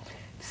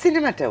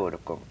 সিনেমাটা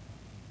ওরকম।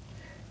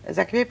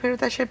 জাকির ভাই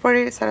ফেরত আসার পরে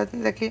সারাদিন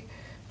তাকে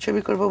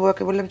ছবি করবো,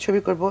 বাবাকে বললাম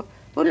ছবি করবো,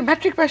 বললাম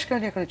ম্যাট্রিক পাস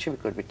করেনি, এখন ছবি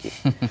করবে কি?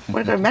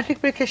 মনে করো ম্যাট্রিক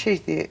পরীক্ষা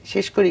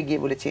শেষ করে গিয়ে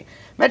বলেছি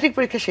ম্যাট্রিক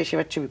পরীক্ষা শেষ,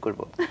 এবার ছবি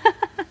করবো।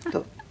 তো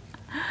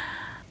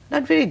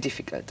নট ভেরি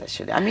ডিফিকাল্ট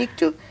আসলে। আমি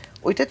একটু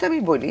ওইটা তো আমি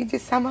বলি যে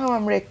সামহাও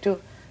আমরা একটু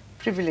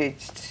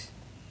প্রিভিলেজড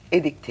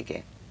এদিক থেকে।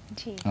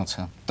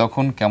 আচ্ছা,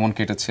 তখন কেমন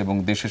কেটেছে এবং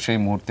দেশের সেই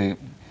মুহূর্তে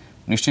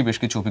নিশ্চয়ই বেশ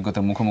কিছু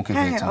অভিজ্ঞতার মুখোমুখি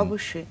হয়েছেন? হ্যাঁ,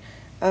 অবশ্যই।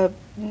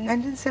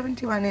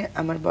 1971-এ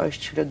আমার বয়স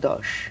ছিল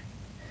 10,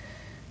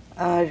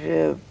 আর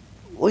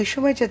ওই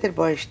সময় যাদের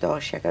বয়স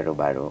 10, 11,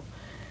 12,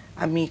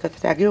 আমি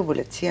কথাটা আগেও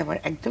বলেছি, আমার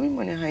একদমই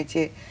মনে হয়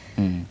যে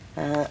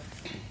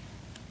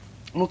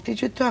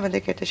মুক্তিযুদ্ধ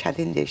আমাদেরকে একটা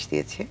স্বাধীন দেশ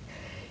দিয়েছে,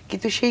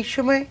 কিন্তু সেই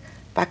সময়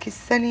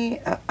পাকিস্তানি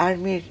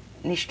আর্মির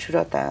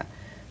নিষ্ঠুরতা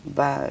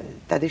বা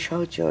তাদের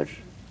সহচর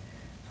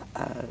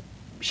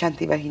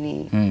শান্তি বাহিনী,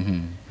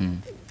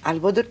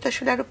 আলবদরটা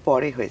আসলে আরো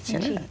পরে হয়েছে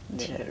না, জি,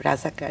 জি।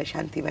 রাজাকার,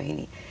 শান্তি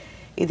বাহিনী,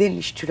 এদের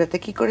নিষ্ঠুরতা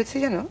কি করেছে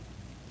জানো,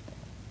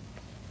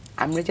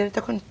 আমরা যারা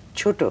তখন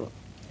ছোট,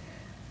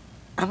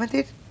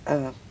 আমাদের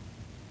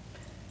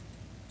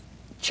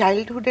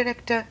চাইল্ডহুডের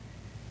একটা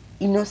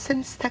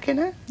ইনোসেন্স থাকে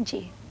না,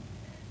 জি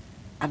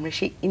আমরা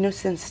সেই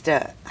ইনোসেন্সটা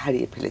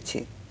হারিয়ে ফেলেছি।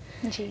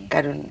 জি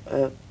কারণ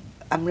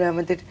আমরা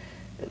আমাদের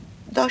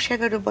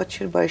 10-11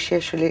 বছর বয়সে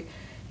আসলে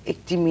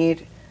একটি মেয়ের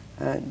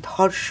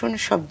ধর্ষণ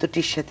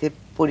শব্দটির সাথে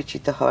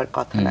পরিচিত হওয়ার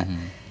কথা না।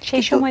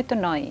 সেই কিন্তু- সময় তো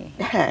নয়।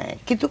 হ্যাঁ,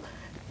 কিন্তু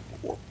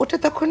ওটা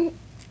তখন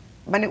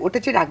মানে ওটা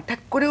যে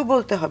রাগঢাক করেও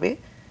বলতে হবে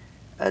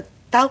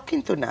তাও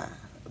কিন্তু না,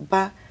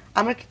 বা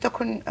আমরা কি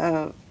তখন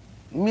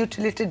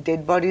মিউটিলেটেড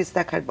ডেড বডিজ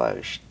দেখার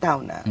বয়স, তাও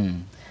না,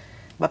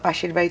 বা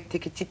পাশের বাড়ি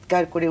থেকে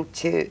চিৎকার করে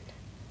উঠছে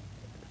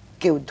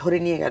কেউ ধরে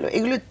নিয়ে গেল,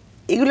 এগুলো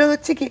এগুলো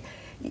হচ্ছে কি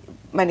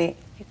মানে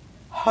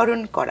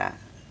হরণ করা,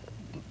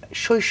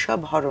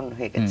 শৈশব হরণ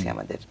হয়ে গেছে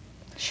আমাদের।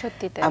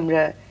 সত্যি তাই।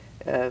 আমরা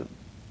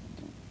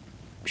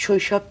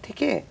শৈশব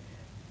থেকে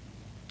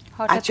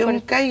হঠাৎ করে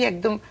আচমকাই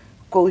একদম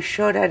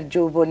কৈশোর আর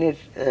যৌবনের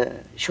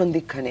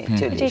সন্ধিক্ষণে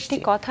চলে এটা একটি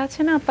এসেছি। কথা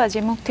আছে না আপা, যে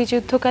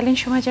মুক্তিযুদ্ধকালীন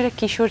সময় যারা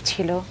কিশোর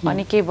ছিল,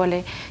 অনেকেই বলে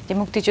যে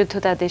মুক্তিযুদ্ধ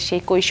তাদের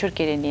সেই কৈশোর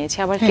কেড়ে নিয়েছে,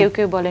 আবার কেউ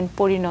কেউ বলেন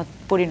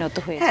পরিণত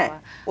হয়ে হ্যাঁ, যাওয়া।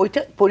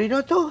 ওইটা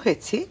পরিণতও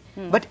হয়েছে,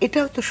 বাট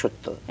এটাও তো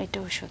সত্য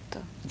এটাও সত্য।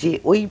 যে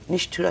ওই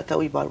নিষ্ঠুরতা,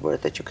 ওই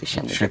বর্বরতা চোখের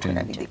সামনে সেটাই। যখন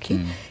আমি দেখি,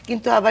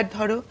 কিন্তু আবার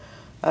ধরো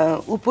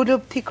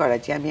উপলব্ধি করা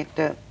যে আমি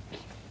একটা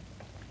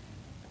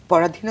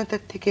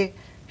পরাধীনতার থেকে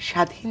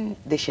স্বাধীন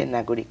দেশের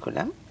নাগরিক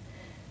হলাম,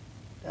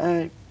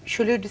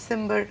 16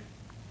 ডিসেম্বর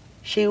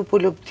সেই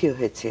উপলব্ধি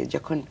হয়েছে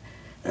যখন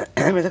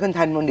আমরা তখন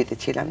ধানমন্ডিতে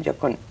ছিলাম,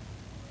 যখন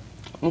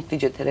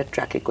মুক্তিযোদ্ধারা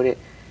ট্রাকে করে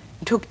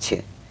ঢুকছে,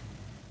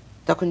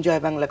 তখন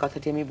জয় বাংলা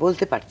কথাটি আমি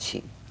বলতে পারছি।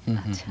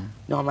 আচ্ছা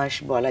 9 মাস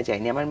বলা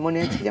যায়নি। আমার মনে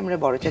আছে যে আমরা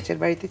বড় চাচার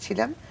বাড়িতে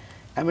ছিলাম,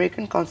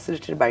 আমেরিকান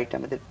কনসুলেটের বাড়িটা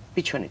আমাদের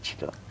পিছনে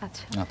ছিল।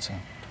 আচ্ছা আচ্ছা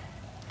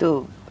তো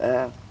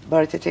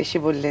বড় চাচা এসে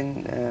বললেন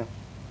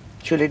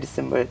 16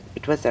 ডিসেম্বর,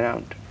 ইট ওয়াজ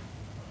অ্যারাউন্ড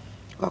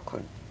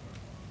কখন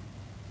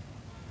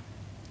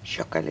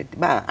সকালে,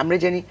 বা আমরা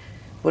জানি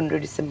 15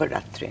 ডিসেম্বর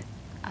রাত্রে,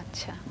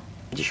 আচ্ছা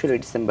যে 16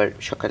 ডিসেম্বর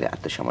সকালে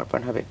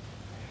আত্মসমর্পণ হবে।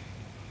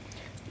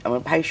 আমার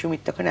ভাই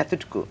সুমিত তখন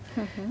এতটুকু,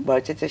 বড়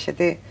চাচার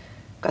সাথে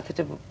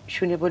কথাটা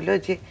শুনে বললো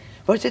যে,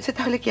 বড় চাচা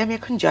তাহলে কি আমি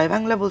এখন জয়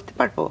বাংলা বলতে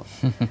পারবো?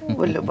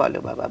 বললো বলো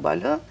বাবা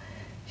বলো।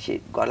 সে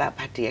গলা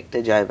ফাটিয়ে একটা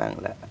জয়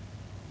বাংলা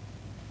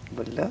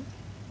বললো,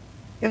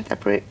 এবং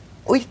তারপরে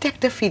ওইটা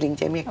একটা ফিলিং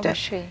যে আমি একটা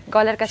অবশ্যই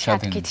গলার কাছে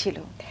স্বাধীন। আটকে ছিল,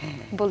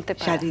 বলতে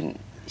পারা। স্বাধীন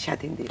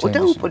স্বাধীন দেশ, জয়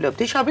ওটাও বাংলা।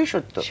 উপলব্ধি, সবই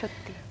সত্য।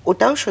 সত্যি।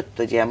 ওটাও সত্য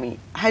যে আমি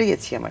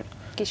হারিয়েছি আমার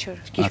কিশোর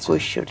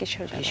কৈশোর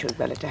কিশোর বেলাটা। কিশোর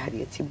বেলাটা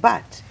হারিয়েছি,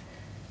 বাট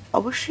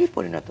অবশ্যই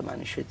পরিণত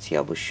মানুষ হচ্ছি,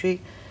 অবশ্যই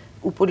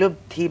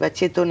উপলব্ধি বা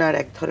চেতনার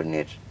এক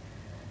ধরনের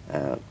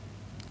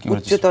কি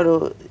বলেছিস? উচ্চতর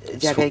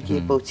জায়গায়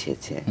গিয়ে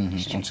পৌঁছেছে।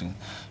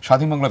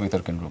 স্বাধীন বাংলা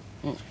বেতার কেন্দ্র,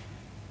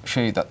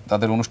 সেই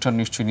তাদের অনুষ্ঠান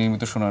নিশ্চয়ই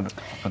নিয়মিত শোনার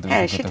আপনাদের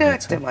হ্যাঁ, অভিজ্ঞতা সেটাও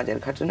হয়েছে। একটা মজার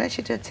ঘটনা।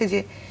 সেটা হচ্ছে যে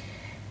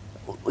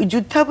ওই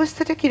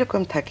যুদ্ধাবস্থাটা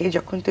কিরকম থাকে,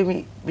 যখন তুমি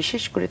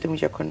বিশেষ করে তুমি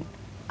যখন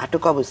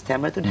আটক অবস্থায়,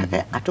 আমরা তো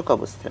ঢাকায় আটক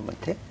অবস্থার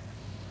মধ্যে,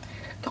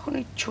 তখন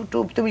ওই ছোট,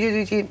 তুমি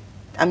যদি যে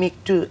আমি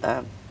একটু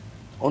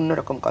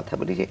অন্যরকম কথা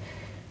বলি, যে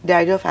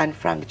ডায়েরি অফ অ্যান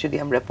ফ্রাঙ্ক যদি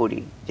আমরা পড়ি,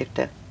 যে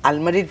একটা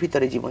আলমারির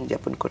ভিতরে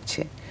জীবনযাপন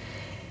করছে,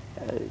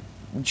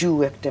 জু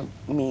একটা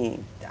মেয়ে,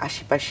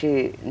 আশেপাশে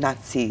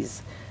নাৎসিস,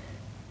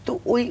 তো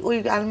ওই ওই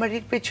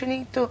আলমারির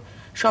পেছনেই তো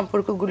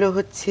সম্পর্কগুলো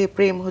হচ্ছে,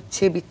 প্রেম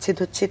হচ্ছে, বিচ্ছেদ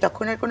হচ্ছে,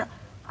 তখন আর কোনো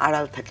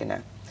আড়াল থাকে না।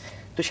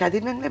 তো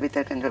স্বাধীন বাংলা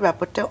বেতার কেন্দ্রের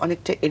ব্যাপারটা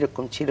অনেকটা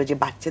এরকম ছিল, যে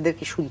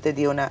বাচ্চাদেরকে শুনতে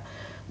দিও না,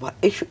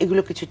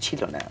 এগুলো কিছু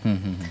ছিল না।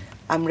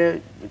 আমরা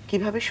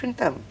কিভাবে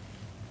শুনতাম,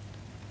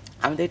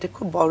 আমাদের এটা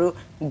খুব বড়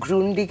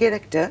গ্রুন্ডিগের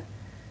একটা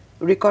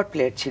রেকর্ড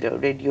প্লেয়ার ছিল,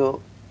 রেডিও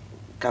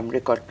কাম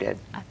রেকর্ড প্লেয়ার,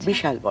 আচ্ছা।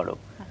 বিশাল বড়।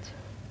 আচ্ছা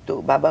তো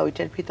বাবা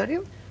ওইটার ভিতরে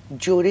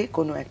জোরে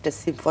কোনো একটা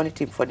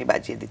সিম্ফনি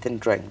বাজিয়ে দিতেন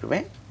ড্রয়িং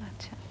রুমে,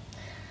 আচ্ছা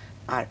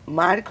আর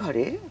মার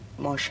ঘরে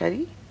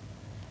মশারি,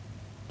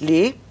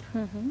 লেপ,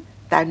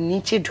 তার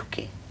নিচে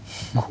ঢুকে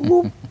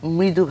খুব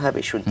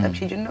মৃদুভাবে শুনতাম।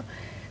 সেই জন্য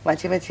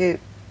মাঝে মাঝে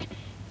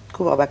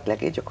খুব অবাক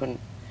লাগে যখন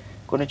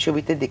কোনো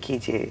ছবিতে দেখি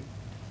যে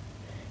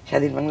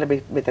স্বাধীন বাংলা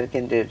বেতার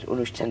কেন্দ্রের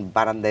অনুষ্ঠান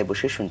বারান্দায়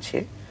বসে শুনছে,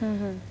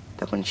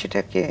 তখন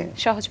সেটাকে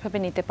সহজভাবে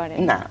নিতে পারেন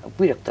না,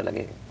 বিরক্ত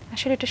লাগে।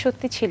 আসলে এটা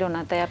সত্যি ছিল না,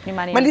 তাই আপনি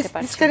মানিয়ে মানে নিতে this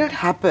পারছেন cannot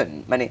happen,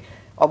 মানে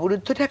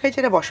অবরুদ্ধ ঢাকায়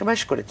যারা বসবাস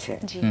করেছে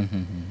জি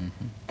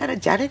তারা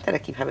জানে তারা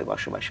কিভাবে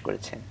বসবাস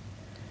করেছে।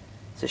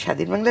 তো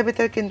স্বাধীন বাংলা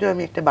বেতার কেন্দ্র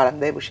আমি একটা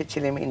বারান্দায় বসে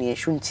ছেলে মেয়ে নিয়ে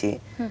শুনছি,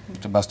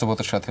 এটা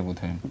বাস্তবতার সাথে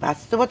বোধহয়।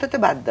 বাস্তবতা তো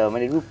বাদ দাও,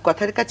 মানে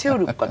রূপকথার কাছেও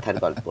রূপকথার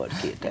গল্প আর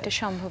কি এটা। এটা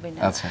সম্ভবই না।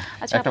 আচ্ছা,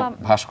 আচ্ছা একটা আপা,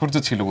 ভাস্কর্য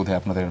ছিল বোধহয়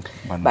আপনাদের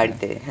বারান্দায়।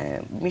 বাড়িতে, হ্যাঁ,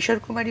 মিশর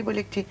কুমারী বলে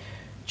একটি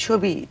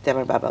ছবিতে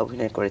আমার বাবা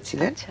অভিনয়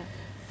করেছিলেন। আচ্ছা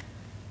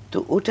তো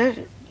ওটার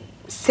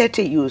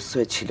সেটে ইউজ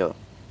হয়েছিল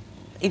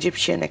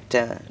ইজিপশিয়ান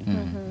একটা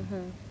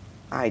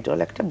আইডল,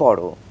 একটা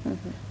বড়,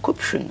 খুব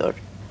সুন্দর।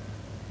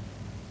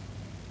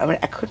 আমার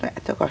এখনো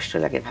এত কষ্ট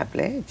লাগে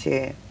ভাবলে যে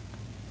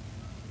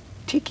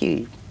ঠিকই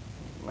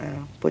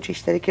 25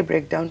 তারিখে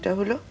ব্রেকডাউনটা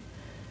হলো,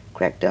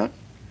 ক্র্যাকডাউন,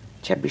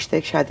 26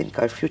 তারিখ সারাদিন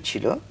কারফিউ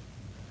ছিল,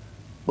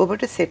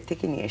 বোবাটা সেট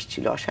থেকে নিয়ে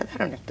এসেছিল,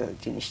 অসাধারণ একটা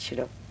জিনিস ছিল।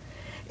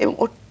 এবং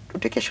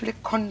ওটাকে আসলে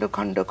খণ্ড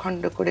খণ্ড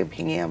খণ্ড করে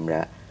ভেঙে আমরা,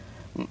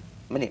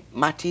 মানে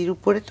মাটির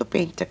উপরে তো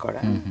পেইন্টটা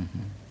করা,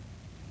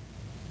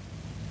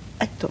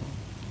 একদম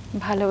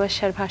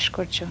ভালোবাসার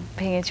ভাস্কর্য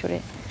ভেঙে চুরে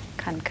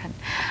খান খান।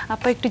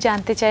 আপা একটু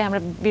জানতে চাই,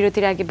 আমরা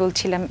বিরতির আগে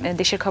বলছিলাম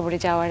দেশের খবরে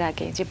যাওয়ার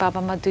আগে, যে বাবা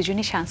মা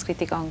দুজনই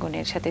সাংস্কৃতিক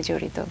অঙ্গনের সাথে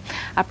জড়িত।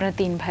 আপনারা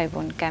 3 ভাই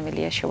বোন,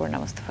 ক্যামেলিয়া, সুবর্ণা,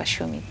 মুস্তাফা,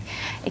 সুমিত।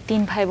 এই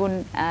 3 ভাই বোন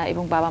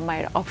এবং বাবা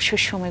মায়ের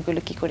অবসর সময়গুলো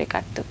কি করে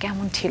কাটতো,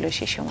 কেমন ছিল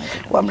সেই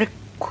সময়গুলো? আমরা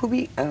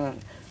খুবই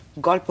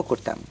গল্প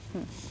করতাম।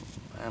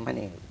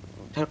 মানে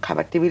ধর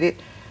খাবার টেবিলে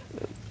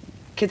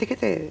খেতে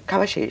খেতে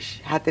খাবার শেষ,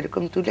 হাত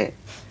এরকম তুলে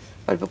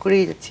গল্প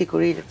করেই যাচ্ছি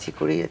করেই যাচ্ছি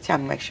করেই যাচ্ছি।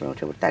 আম্মা একসময়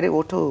উঠে বলতো, আরে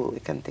ওঠো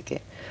এখান থেকে।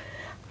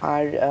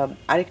 আর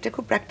আরেকটা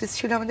খুব প্র্যাকটিস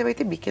ছিল আমাদের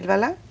বাড়িতে,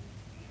 বিকেলবেলা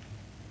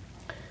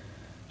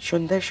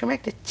সন্ধ্যার সময়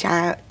একটা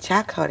চা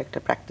খাওয়ার একটা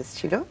প্র্যাকটিস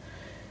ছিল।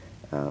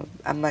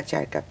 আম্মা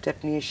চায়ের কাপ টাপ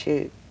নিয়ে এসে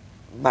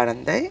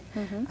বারান্দায়,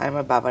 আর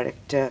আমার বাবার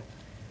একটা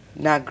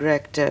নাগরা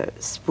একটা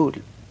স্পুল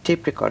টেপ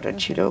রেকর্ডার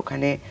ছিল,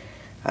 ওখানে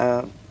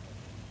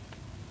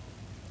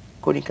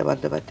কণিকা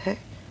বন্দ্যোপাধ্যায়,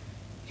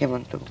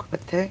 হেমন্ত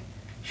মুখোপাধ্যায়,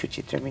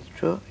 সুচিত্রা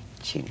মিত্র,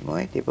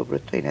 চিন্ময়,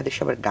 দেবব্রত, এনাদের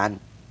সবার গান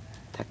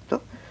থাকতো।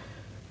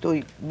 তো ওই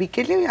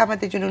বিকেলে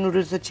আমাদের জন্য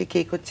নুডলস হচ্ছে,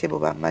 কেক হচ্ছে,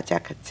 বাবা আম্মা চা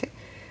খাচ্ছে,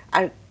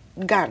 আর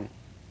গান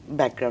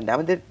ব্যাকগ্রাউন্ড,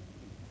 আমাদের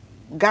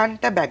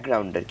গানটা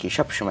ব্যাকগ্রাউন্ড আর কি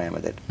সবসময়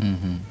আমাদের।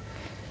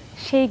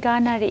 সেই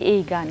গান আর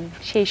এই গান,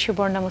 সেই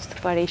সুবর্ণা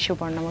মুস্তাফা আর এই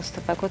সুবর্ণা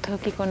মুস্তাফা, কোথাও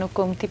কি কোনো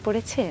কমতি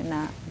পড়েছে, না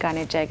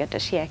গানের জায়গাটা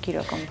সে একই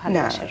রকম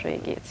ভালোবাসা রয়ে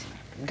গিয়েছে?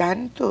 গান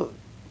তো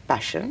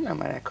প্যাশন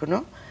আমার এখনো।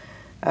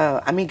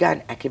 আমি গান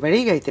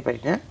একেবারেই গাইতে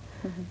পারি না,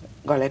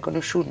 গলায় কোনো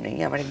সুর নেই।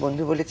 আমার এক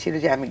বন্ধু বলেছিল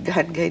যে আমি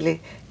গান গাইলে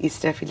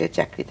ইস্টাফিলের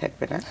চাকরি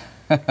থাকবে না।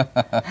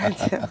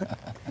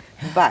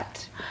 বাট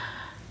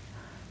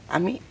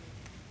আমি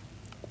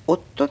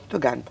অত্যন্ত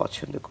গান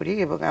পছন্দ করি,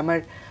 এবং আমার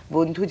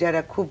বন্ধু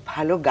যারা খুব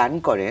ভালো গান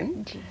করেন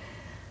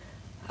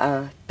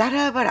তারা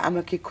আবার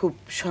আমাকে খুব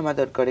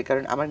সমাদর করে,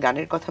 কারণ আমার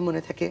গানের কথা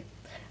মনে থাকে,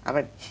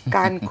 আমার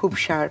গান খুব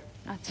শার্প,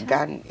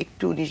 গান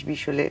একটু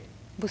 19-20 হলে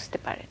বুঝতে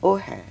পারে। ও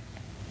হ্যাঁ,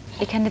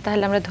 এখানে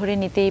তাহলে আমরা ধরে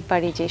নিতেই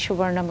পারি যে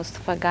সুবর্ণা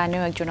মুস্তাফা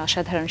গানেও একজন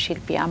অসাধারণ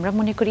শিল্পী। আমরা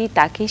মনে করি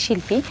তাকেই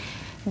শিল্পী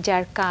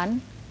যার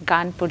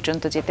গান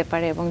পর্যন্ত যেতে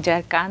পারে এবং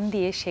যার কান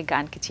দিয়ে সে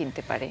গানকে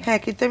চিনতে পারে। হ্যাঁ,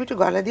 কিন্তু আমি একটু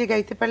গলা দিয়ে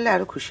গাইতে পারলে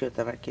আরো খুশি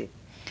হতাম আর কি।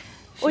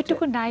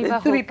 ওইটুকু নাই বা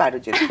তুমি পারো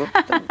যেরকম,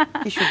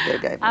 কি সুন্দর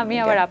গায়। আমি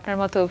আবার আপনার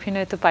মতো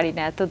অভিনয় তো পারি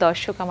না, এত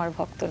দর্শক আমার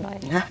ভক্ত নয়,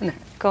 না না,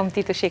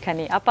 কমতি তো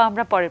সেখানেই। আপা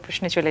আমরা পরের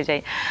প্রশ্নে চলে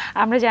যাই।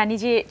 আমরা জানি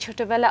যে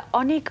ছোটবেলা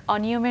অনেক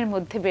অনিয়মের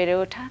মধ্যে বেড়ে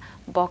ওঠা,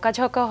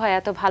 বকাঝকা হয়,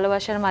 এত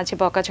ভালোবাসার মাঝে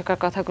বকাঝকার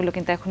কথাগুলো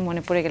কিন্তু এখন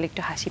মনে পড়ে গেলে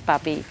একটু হাসি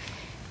পাবেই।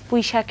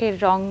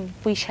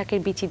 পুঁইশাকের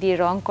বিচি দিয়ে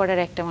রং করার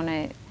একটা মনে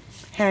হয়,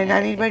 হ্যাঁ,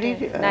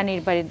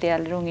 নানির বাড়ির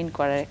দেয়াল রঙিন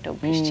করার একটা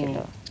অভ্যাস ছিল।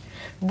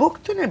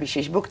 বকতো না,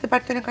 বিশেষ বকতে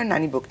পারতো না, কারণ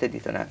নানি বকতে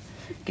দিত না,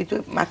 কিন্তু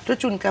মাত্র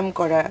চুনকাম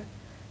করা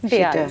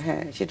দেয়াল। সেটা,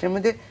 হ্যাঁ, সেটার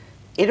মধ্যে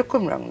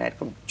এরকম রং না,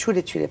 এরকম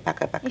ছুঁড়ে ছুঁড়ে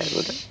পাকা পাকা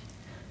গুলো।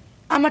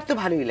 আমার তো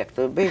ভালোই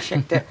লাগতো, বেশ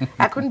একটা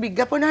এখন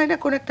বিজ্ঞাপন হয় না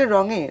কোন একটা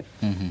রঙের,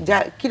 যা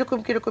কিরকম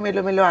কিরকম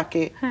এলোমেলো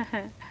আঁকে,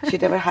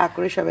 সেটা আবার হা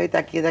করে সবাই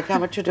তাকিয়ে দেখে।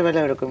 আমার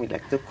ছোটবেলায় ওরকমই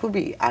লাগতো,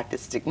 খুবই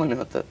আর্টিস্টিক মনে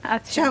হতো।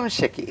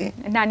 সমস্যা কি,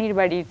 নানির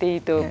বাড়িতেই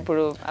তো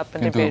পুরো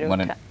আপনাদের বেড়ে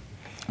ওঠা।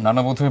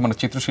 নানা বোধহয় মানে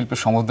চিত্রশিল্পের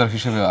সমজদার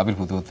হিসেবে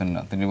আবির্ভূত হতেন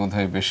না তিনি,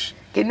 বোধহয় বেশ।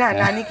 না,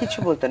 নানি কিছু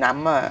বলতো না,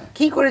 আম্মা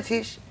কি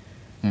করেছিস,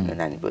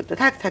 নানি বলতো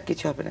থাক থাক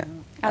কিছু হবে না,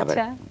 আবার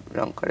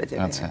রং করা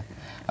যাবে। আচ্ছা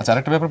আচ্ছা,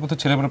 আরেকটা ব্যাপার বোধহয়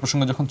ছেলেবেলার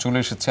প্রসঙ্গ যখন চলে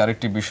এসেছে,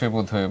 আরেকটি বিষয়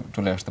বোধহয়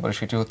চলে আসতে পারে,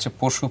 সেটি হচ্ছে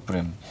পশু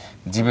প্রেম।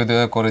 জীবে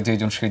দয়া করে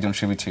যেজন সেইজন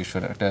সেবিছে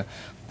ঈশ্বর, একটা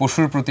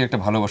পশুর প্রতি একটা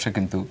ভালোবাসা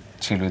কিন্তু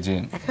ছিল, যে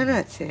এখনো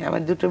আছে।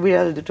 আমার 2টো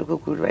বিড়াল, 2টো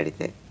কুকুর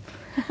বাড়িতে।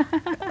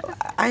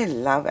 I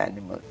love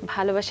animal.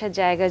 ভালোবাসার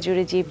জায়গা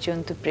জুড়ে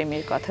জীবজন্তু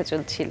প্রেমের কথা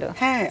চলছিল।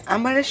 হ্যাঁ,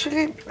 আমার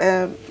আসলে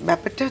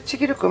ব্যাপারটা হচ্ছে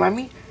কিরকম,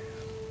 আমি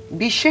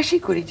বিশ্বাসই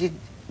করি যে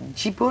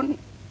জীবন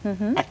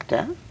একটা,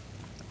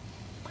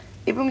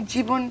 এবং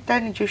জীবন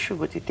তার নিজস্ব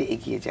গতিতে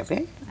এগিয়ে যাবে,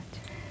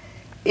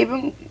 এবং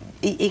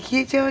এই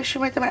এগিয়ে যাওয়ার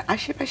সময় তোমার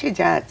আশেপাশে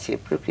যা আছে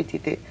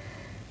প্রকৃতিতে,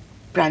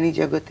 প্রাণী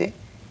জগতে,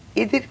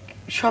 এদের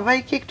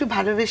সবাইকে একটু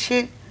ভালোবেসে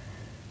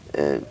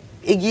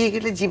এগিয়ে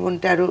গেলে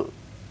জীবনটা আরো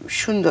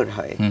সুন্দর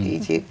হয়। এই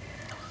যে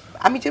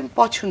আমি যেমন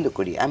পছন্দ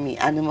করি, আমি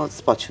অ্যানিমালস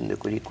পছন্দ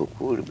করি,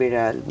 কুকুর,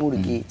 বেড়াল,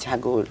 মুরগি,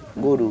 ছাগল,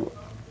 গরু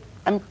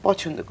আমি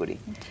পছন্দ করি,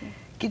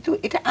 কিন্তু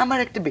এটা আমার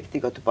একটা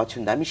ব্যক্তিগত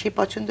পছন্দ, আমি সেই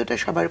পছন্দটা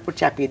সবার উপর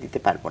চাপিয়ে দিতে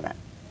পারবো না।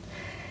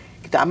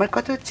 কিন্তু আমার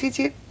কথা হচ্ছে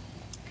যে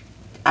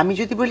আমি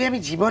যদি বলি আমি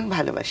জীবন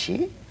ভালোবাসি,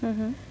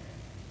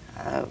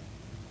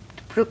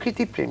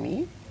 প্রকৃতি প্রেমী,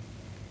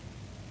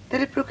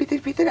 তাহলে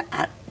প্রকৃতির ভিতরে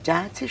যা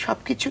আছে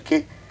সবকিছুকে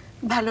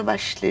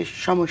ভালোবাসলে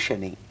সমস্যা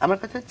নেই। আমার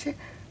কথা হচ্ছে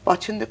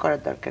পছন্দ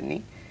করার দরকার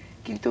নেই,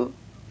 কিন্তু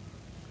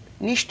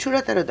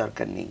নিষ্ঠুরতারও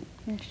দরকার নেই।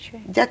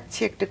 যাচ্ছে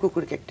একটা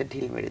কুকুরকে একটা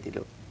ঢিল মেরে দিল,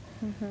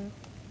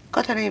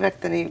 কথা নেই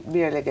বার্তা নেই,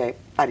 বিড়ালে গায়ে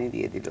পানি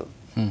দিয়ে দিল,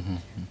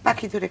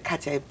 পাখি ধরে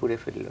খাঁচায় পুড়ে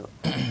ফেললো,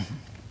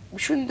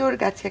 সুন্দর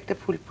গাছে একটা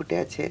ফুল ফুটে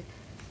আছে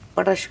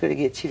পটাশ করে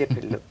গিয়ে ছিঁড়ে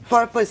ফেললো,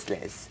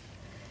 পারপাসলেস,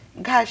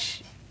 ঘাস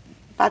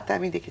পাতা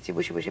আমি দেখেছি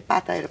বসে বসে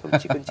পাতা এরকম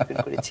চিকন চিকন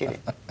করে ছেড়ে।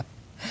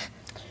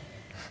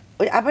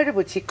 ওই আবারও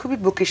বলছি, খুবই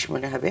বুকিশ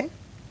মনে হবে,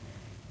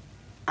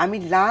 আমি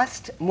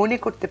লাস্ট মনে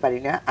করতে পারি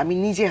না আমি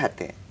নিজে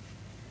হাতে,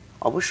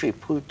 অবশ্যই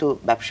ফুল তো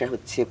ব্যবসা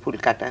হচ্ছে, ফুল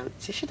কাটা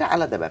হচ্ছে, সেটা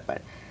আলাদা ব্যাপার,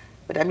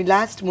 বাট আমি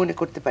লাস্ট মনে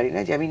করতে পারি না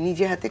যে আমি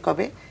নিজে হাতে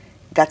কবে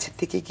গাছের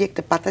থেকে গিয়ে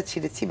একটা পাতা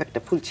ছিঁড়েছি বা একটা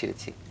ফুল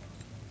ছিঁড়েছি।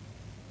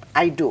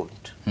 I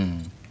don't.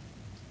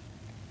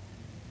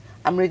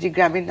 আমরা যে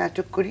গ্রামের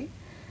নাটক করি,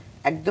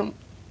 একদম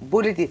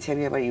বলে দিয়েছি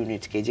আমি আমার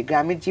ইউনিটকে যে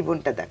গ্রামের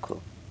জীবনটা দেখো,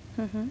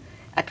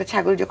 একটা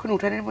ছাগল যখন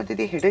উঠানের মধ্যে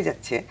দিয়ে হেঁটে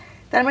যাচ্ছে,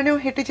 তার মানে ও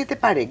হেঁটে যেতে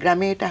পারে,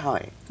 গ্রামে এটা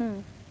হয়।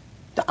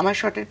 তো আমার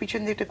শটের পিছন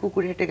দিয়ে একটা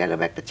কুকুর হেঁটে গেল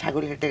বা একটা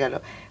ছাগল হেঁটে গেল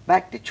বা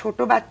একটা ছোট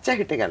বাচ্চা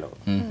হেঁটে গেল,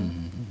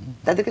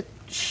 তাদেরকে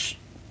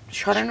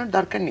সরানোর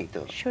দরকার নেই,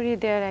 তো সরিয়ে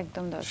দেওয়ার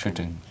একদম দরকার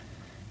নেই।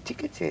 ঠিক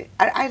আছে।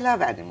 আর আই লাভ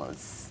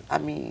অ্যানিমালস,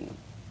 আমি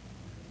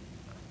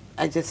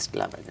আই জাস্ট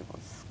লাভ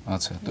অ্যানিমালস।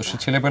 আচ্ছা, তো সে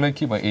ছেলেবেলায়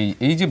কি বা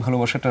এই যে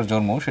ভালোবাসাটার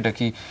জন্ম, সেটা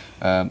কি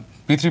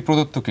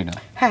পিতৃপ্রদত্ত কিনা?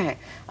 হ্যাঁ হ্যাঁ,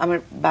 আমার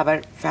বাবার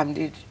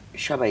ফ্যামিলির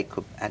সবাই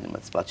খুব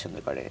অ্যানিমালস পছন্দ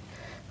করে।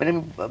 মানে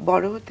আমি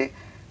বড় হতে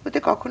হতে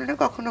কখনো না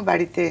কখনো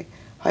বাড়িতে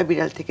হয়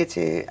বিড়াল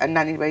থেকেছে, আর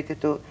নানির বাড়িতে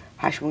তো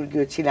হাঁস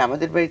মুরগিও ছিল,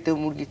 আমাদের বাড়িতেও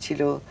মুরগি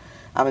ছিল,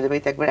 আমাদের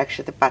বাড়িতে একবার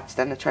একসাথে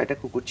 5টা না 6টা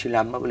কুকুর ছিল।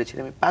 আম্মা বলেছিল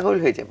আমি পাগল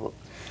হয়ে যাব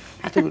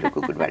এতগুলো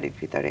কুকুর বাড়ির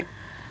ভিতরে।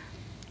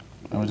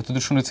 আমরা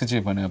যতদূর শুনেছি যে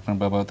মানে আপনার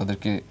বাবা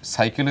তাদেরকে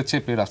সাইকেলে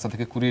চেপে রাস্তা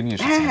থেকে কুড়িয়ে নিয়ে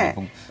এসেছেন। হ্যাঁ,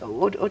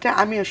 ওটা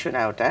আমিও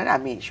শোনা, ওটার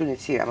আমি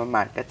শুনেছি আমার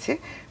মার কাছে।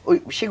 ওই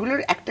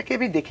সেগুলোর একটাকে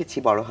আমি দেখেছি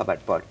বড় হবার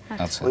পর।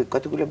 ওই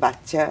কতগুলো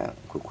বাচ্চা,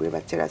 কুকুরের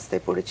বাচ্চা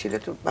রাস্তায় পড়েছিল,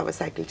 তো বাবা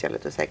সাইকেল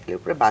চালাতো, সাইকেলের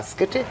উপরে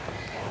বাস্কেটে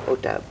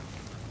ওটা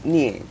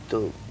নিয়ে, তো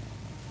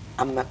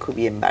আম্মা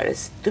খুবই এম্বারেস,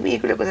 তুমি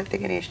এগুলো কোথা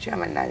থেকে নিয়ে এসছো?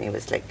 আমার নানি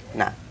ওয়াজ লাইক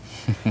না।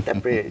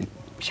 তারপরে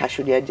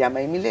শাশুড়ি আর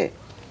জামাই মিলে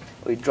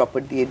ওই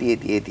ড্রপার দিয়ে দিয়ে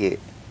দিয়ে দিয়ে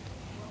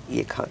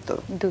ইয়ে খাওয়াতো,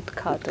 দুধ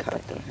খাওয়াতো।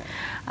 হ্যাঁ।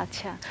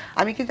 আচ্ছা,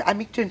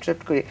 আমি একটু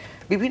ইন্টারাপ্ট করি,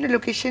 বিভিন্ন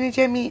লোকেশনে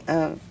যে আমি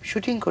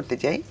শুটিং করতে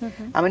যাই,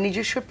 আমার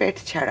নিজস্ব পেট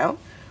ছাড়াও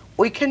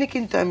ওইখানে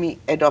কিন্তু আমি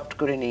অ্যাডপ্ট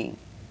করে নেই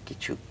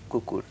কিছু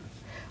কুকুর।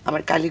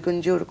 আমার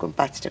কালীগঞ্জে ওরকম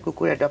 5টা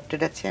কুকুর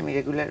অ্যাডপ্টেড আছে, আমি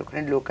রেগুলার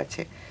ওখানে লোক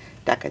আছে,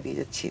 টাকা দিয়ে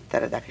যাচ্ছি,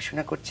 তারা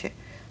দেখাশোনা করছে।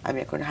 আমি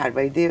এখন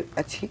হারবাড়িতে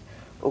আছি,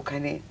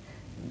 ওখানে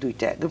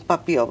 2টা একদম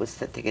পাপি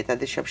অবস্থা থেকে,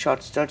 তাদের সব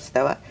শর্টস টর্টস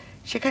দেওয়া,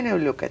 সেখানেও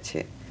লোক আছে,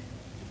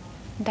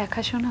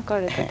 দেখাশোনা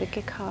করে,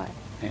 তাদেরকে খাওয়ায়।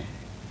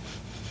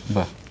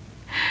 বাহ।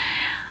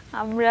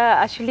 আমরা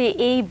আসলে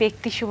এই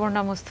ব্যক্তি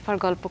সুবর্ণা মুস্তাফার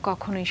গল্প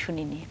কখনোই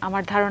শুনিনি।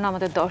 আমার ধারণা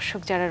আমাদের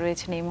দর্শক যারা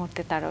রয়েছেন এই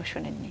মুহূর্তে তারাও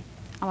শুনেননি।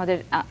 আমাদের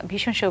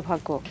ভীষণ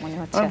সৌভাগ্য মনে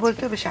হচ্ছে। আমার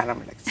বলতে বেশ আরাম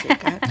লাগছে,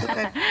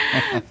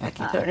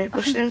 কি ধরনের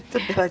প্রশ্নের উত্তর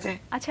দেওয়া যায়।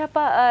 আচ্ছা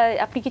আপা,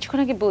 আপনি কিছুক্ষণ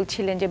আগে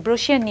বলছিলেন যে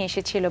ব্রোশিয়ার নিয়ে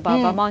এসেছিল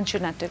বাবা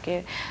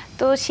মঞ্চনাটকের,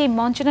 তো সেই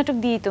মঞ্চনাটক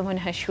দিয়েই তো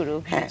মনে হয় শুরু।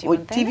 হ্যাঁ, ওই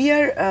টিভি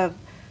আর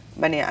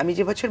মানে আমি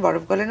যে বছর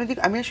বরফ গলা নদী,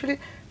 আমি আসলে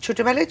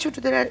ছোটবেলায়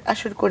ছোটদের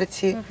আসর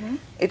করেছি,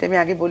 এটা আমি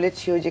আগে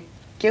বলেছি, ওই যে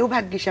কেউ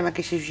ভাগ্যিস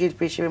আমাকে শিশু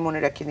শিল্পী হিসেবে মনে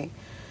রাখেনি,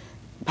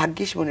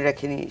 ভাগ্যিস মনে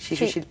রাখেনি,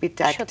 শিশু শিল্পীর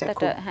ট্যাগটা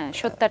খুব, হ্যাঁ,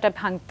 সত্যটা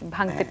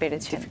ভাঙতে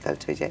পেরেছেন,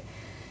 ডিফিকাল্ট হয়ে যায়।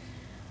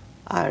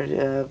 আর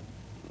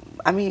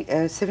আমি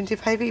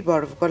 75-এই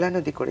বরফ গলা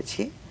নদী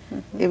করেছি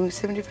এবং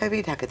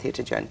 75-এই ঢাকা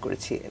থিয়েটার জয়েন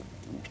করেছি,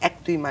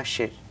 1-2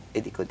 মাসের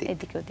এদিক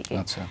ওদিকে।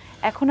 আচ্ছা,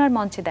 এখন আর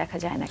মঞ্চে দেখা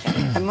যায় না কেন?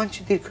 আমি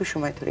মঞ্চে দীর্ঘ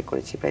সময় ধরে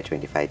করেছি, প্রায়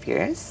 25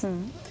 ইয়ার্স।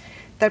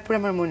 তারপর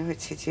আমার মনে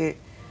হচ্ছে যে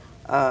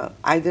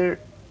আইদার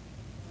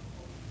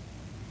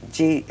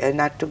যে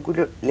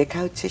নাটকগুলো লেখা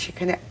হচ্ছে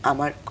সেখানে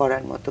আমার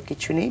করার মতো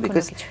কিছু নেই,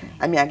 বিকজ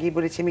আমি আগেই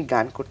বলেছি আমি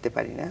গান করতে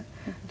পারি না,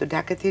 তো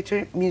ঢাকা থিয়েটার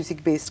মিউজিক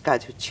বেসড কাজ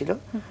হচ্ছিল,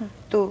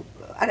 তো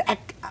আর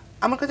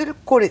আমার কথা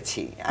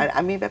করেছি। আর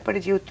আমি এই ব্যাপারে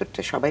যে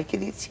উত্তরটা সবাইকে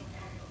দিয়েছি,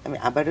 আমি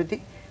আবারও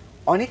দিই,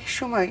 অনেক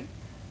সময়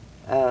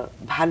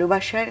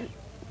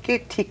ভালোবাসারকে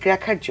ঠিক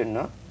রাখার জন্য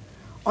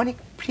অনেক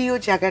প্রিয়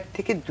জায়গার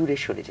থেকে দূরে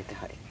সরে যেতে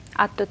হয়।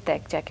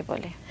 আত্মত্যাগ যাকে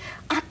বলে।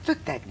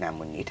 আত্মত্যাগ না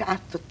মুন্নি, এটা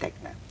আত্মত্যাগ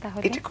না,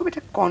 এটা খুব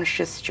একটা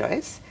কনসিয়াস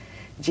চয়েস,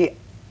 যে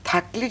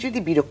থাকলে যদি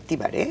বিরক্তি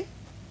বাড়ে,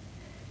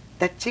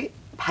 তার চেয়ে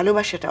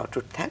ভালোবাসাটা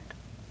অটুট থাক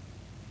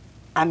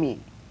আমি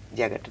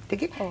জায়গাটার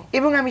থেকে,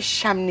 এবং আমি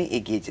সামনে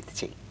এগিয়ে যেতে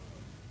চাই।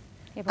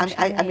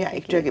 আমি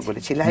একটু আগে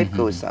বলেছি লাইফ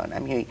গোজ অন,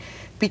 আমি ওই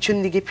পিছন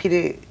দিকে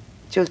ফিরে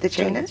চলতে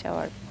চাই না,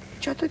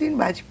 যতদিন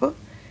বাঁচবো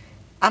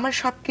আমার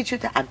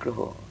সবকিছুতে আগ্রহ,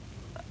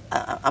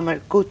 আমার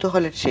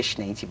কৌতূহলের শেষ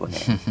নেই জীবনে,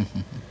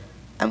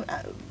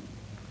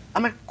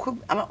 আমার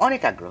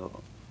অনেক আগ্রহ,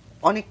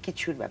 অনেক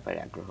কিছুর ব্যাপারে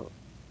আগ্রহ।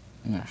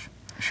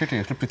 সেটাই,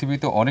 একটা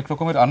পৃথিবীতে অনেক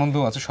রকমের আনন্দ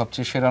আছে,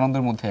 সবচেয়ে সেরা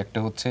আনন্দের মধ্যে একটা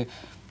হচ্ছে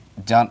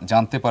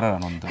জানতে পারার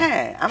আনন্দ।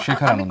 হ্যাঁ,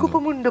 আমি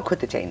কুপমুন্ডক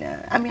হতে চাই না,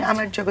 আমি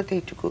আমার জগতে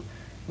এইটুকু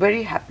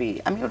ভেরি হ্যাপি,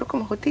 আমি ওরকম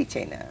হতেই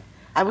চাই না,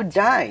 আই উড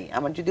ডাই।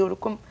 আমার যদি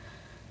ওরকম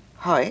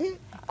হয়,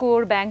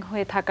 কোর ব্যাং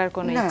হয়ে থাকার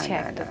কোনো ইচ্ছা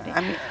একদম নেই।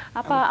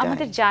 আপা,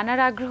 আমাদের জানার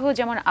আগ্রহ,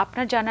 যেমন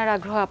আপনার জানার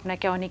আগ্রহ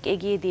আপনাকে অনেক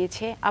এগিয়ে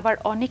দিয়েছে, আবার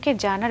অনেকের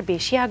জানার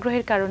বেশি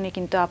আগ্রহের কারণে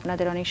কিন্তু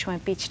আপনাদের অনেক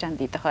সময় পিচ টান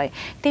দিতে হয়,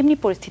 তেমনি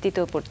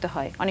পরিস্থিতিতেও পড়তে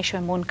হয়, অনেক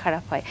সময় মন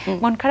খারাপ হয়।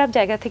 মন খারাপ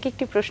জায়গা থেকে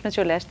একটি প্রশ্ন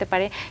চলে আসতে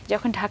পারে,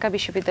 যখন ঢাকা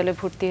বিশ্ববিদ্যালয়ে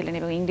ভর্তি হলেন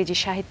এবং ইংরেজি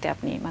সাহিত্যে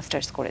আপনি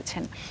মাস্টার্স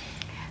করেছেন,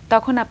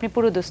 তখন আপনি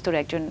পুরোদস্তুর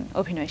একজন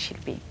অভিনয়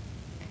শিল্পী,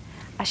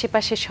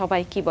 আশেপাশে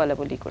সবাই কি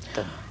বলাবলি করতো?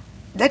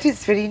 That is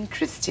very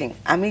interesting.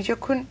 আমি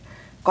যখন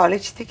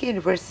কলেজ থেকে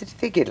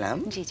ইউনিভার্সিটিতে গেলাম,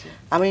 জি জি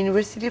আমার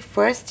ইউনিভার্সিটির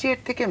ফার্স্ট ইয়ার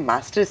থেকে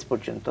মাস্টার্স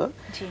পর্যন্ত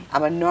জি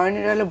আমার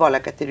নয়নের আলো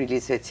বলাকাতে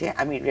রিলিজ হয়েছে।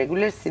 আমি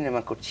রেগুলার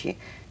সিনেমা করছি,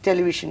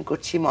 টেলিভিশন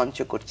করছি, মঞ্চ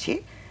করছি,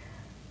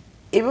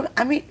 এবং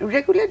আমি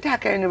রেগুলার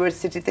ঢাকা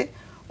ইউনিভার্সিটিতে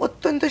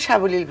অত্যন্ত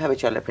সাবলীলভাবে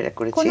চলাফেরা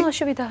করেছি। কোনো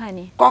অসুবিধা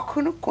হয়নি?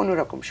 কখনো কোনো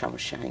রকম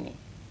সমস্যা হয়নি।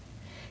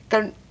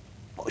 কারণ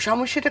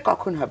সমস্যাটা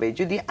কখন হবে,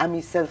 যদি আমি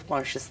সেলফ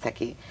কনসিয়াস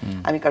থাকি,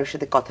 আমি কারোর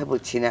সাথে কথা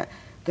বলছি না,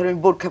 ধরো আমি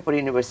বোরখা পরে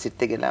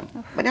ইউনিভার্সিটিতে গেলাম,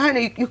 মানে হয় না,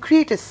 ইউ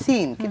ক্রিয়েট এ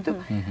সিন। কিন্তু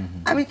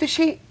আমি তো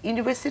সেই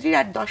ইউনিভার্সিটির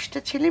আর 10টা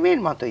ছেলে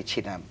মেয়ের মতোই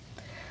ছিলাম।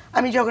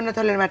 আমি জগন্নাথ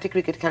হলের মাঠে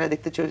ক্রিকেট খেলা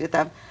দেখতে চলে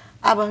যেতাম,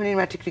 আবাহনীর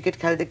মাঠে ক্রিকেট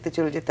খেলা দেখতে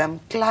চলে যেতাম,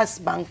 ক্লাস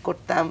বাঙ্ক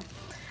করতাম,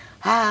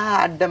 হা হা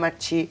আড্ডা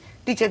মারছি,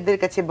 টিচারদের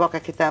কাছে বকা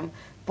খেতাম,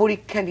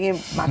 পরীক্ষা নিয়ে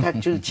মাথার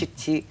চুল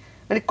ছিটছি,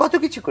 মানে কত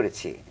কিছু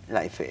করেছি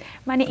লাইফে।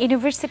 মানে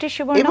ইউনিভার্সিটির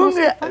সুবর্ণ এবং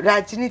মুস্তাফা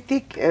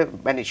রাজনীতিক,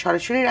 মানে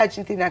সরাসরি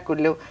রাজনীতি না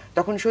করলেও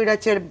তখন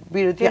স্বৈরাচার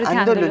বিরোধী বিরোধী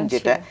আন্দোলন আন্দোলন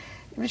যেটা,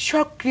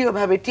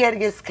 সক্রিয়ভাবে টিয়ার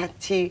গ্যাস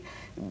খাচ্ছি,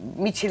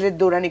 মিছিলের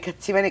দৌড়ানি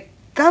খাচ্ছি, মানে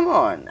কাম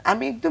অন।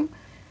 আমি একদম,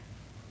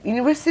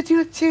 ইউনিভার্সিটি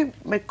হচ্ছে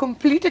মানে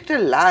কমপ্লিট একটা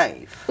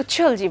লাইফ,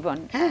 উচ্ছল জীবন,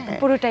 হ্যাঁ।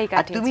 পুরোটাই আর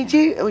কাটিয়েছেন। তুমি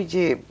যে ওই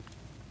যে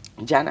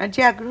জানার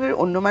যে আগ্রহের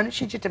অন্য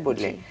মানুষই যেটা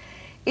বললে,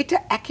 এটা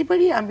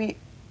একেবারেই আমি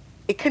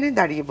এখানে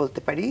দাঁড়িয়ে বলতে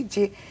পারি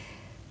যে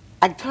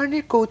এক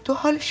ধরনের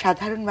কৌতূহল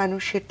সাধারণ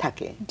মানুষের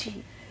থাকে, জি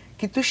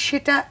কিন্তু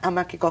সেটা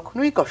আমাকে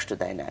কখনোই কষ্ট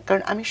দেয় না।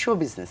 কারণ আমি শো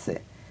বিজনেসে,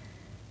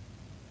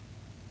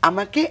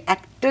 আমাকে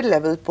একটা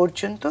লেভেল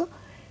পর্যন্ত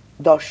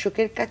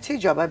দর্শকের কাছে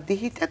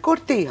জবাবদিহিতা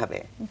করতেই হবে,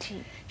 জি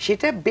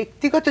সেটা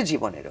ব্যক্তিগত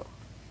জীবনেরও,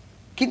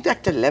 কিন্তু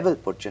একটা লেভেল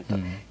পর্যন্ত।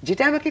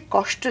 যেটা আমাকে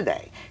কষ্ট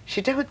দেয়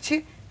সেটা হচ্ছে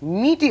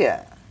মিডিয়া,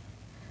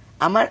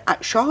 আমার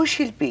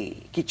সহশিল্পী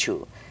কিছু,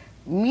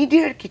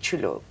 মিডিয়ার কিছু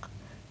লোক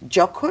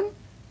যখন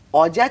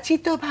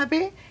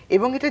অযাচিতভাবে,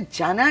 এবং এটা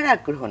জানার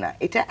আগ্রহ না,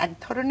 এটা এক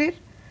ধরনের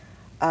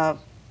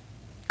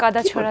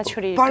কাদা কি বলবো?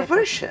 ছড়াছড়ি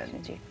Perversion।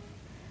 জি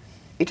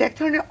এটা এক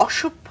ধরনের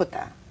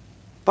অসভ্যতা,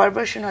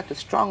 পারভার্সন হয়তো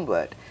স্ট্রং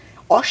ওয়ার্ড,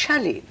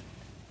 অশালীন।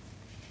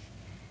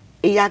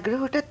 এই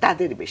আগ্রহটা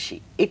তাদের বেশি,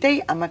 এটাই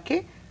আমাকে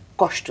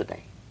কষ্ট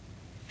দেয়।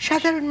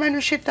 সাধারণ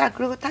মানুষের তো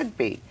আগ্রহ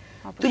থাকবেই।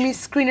 তুমি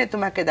স্ক্রিনে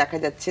তোমাকে দেখা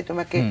যাচ্ছে,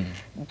 তোমাকে,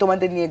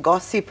 তোমাদের নিয়ে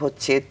গসিপ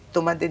হচ্ছে,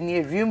 তোমাদের নিয়ে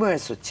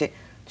রিউমার্স হচ্ছে,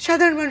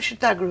 সাধারণ মানুষের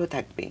তো আগ্রহ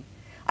থাকবেই।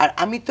 আর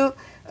আমি তো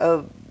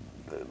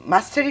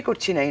মাস্টারি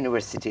করছি না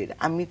ইউনিভার্সিটির,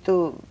 আমি তো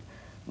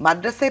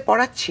মাদ্রাসায়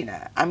পড়াচ্ছি না,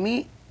 আমি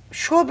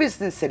শো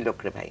বিজনেসের লোক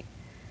রে ভাই।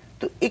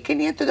 তো একে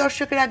নিয়ে তো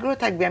দর্শকের আগ্রহ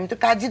থাকবে। আমি তো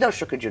কাজই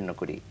দর্শকের জন্য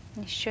করি,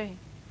 নিশ্চয়ই।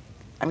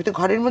 আমি তো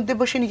ঘরের মধ্যে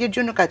বসে নিজের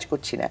জন্য কাজ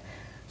করছি না।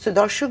 সো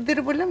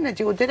দর্শকদেরও বললাম না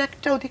যে ওদের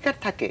একটা অধিকার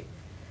থাকে,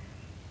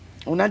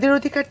 ওনাদের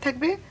অধিকার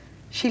থাকবে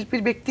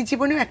শিল্পীর ব্যক্তি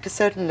জীবনেও একটা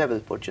সার্টেন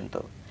লেভেল পর্যন্ত।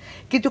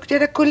 কিন্তু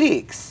যারা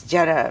কলিগস,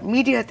 যারা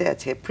মিডিয়াতে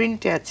আছে,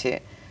 প্রিন্টে আছে,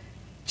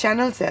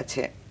 চ্যানেলসে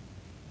আছে,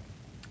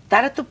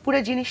 তারা তো পুরো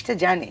জিনিসটা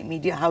জানে,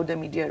 media, how the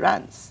media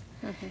runs.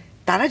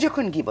 তারা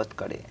যখন গীবত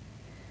করে,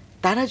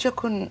 তারা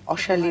যখন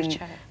অশালীন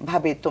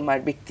ভাবে তোমার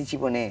ব্যক্তি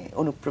জীবনে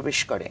অনুপ্রবেশ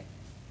করে,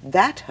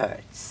 দ্যাট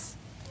হার্টস।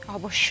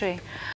 অবশ্যই।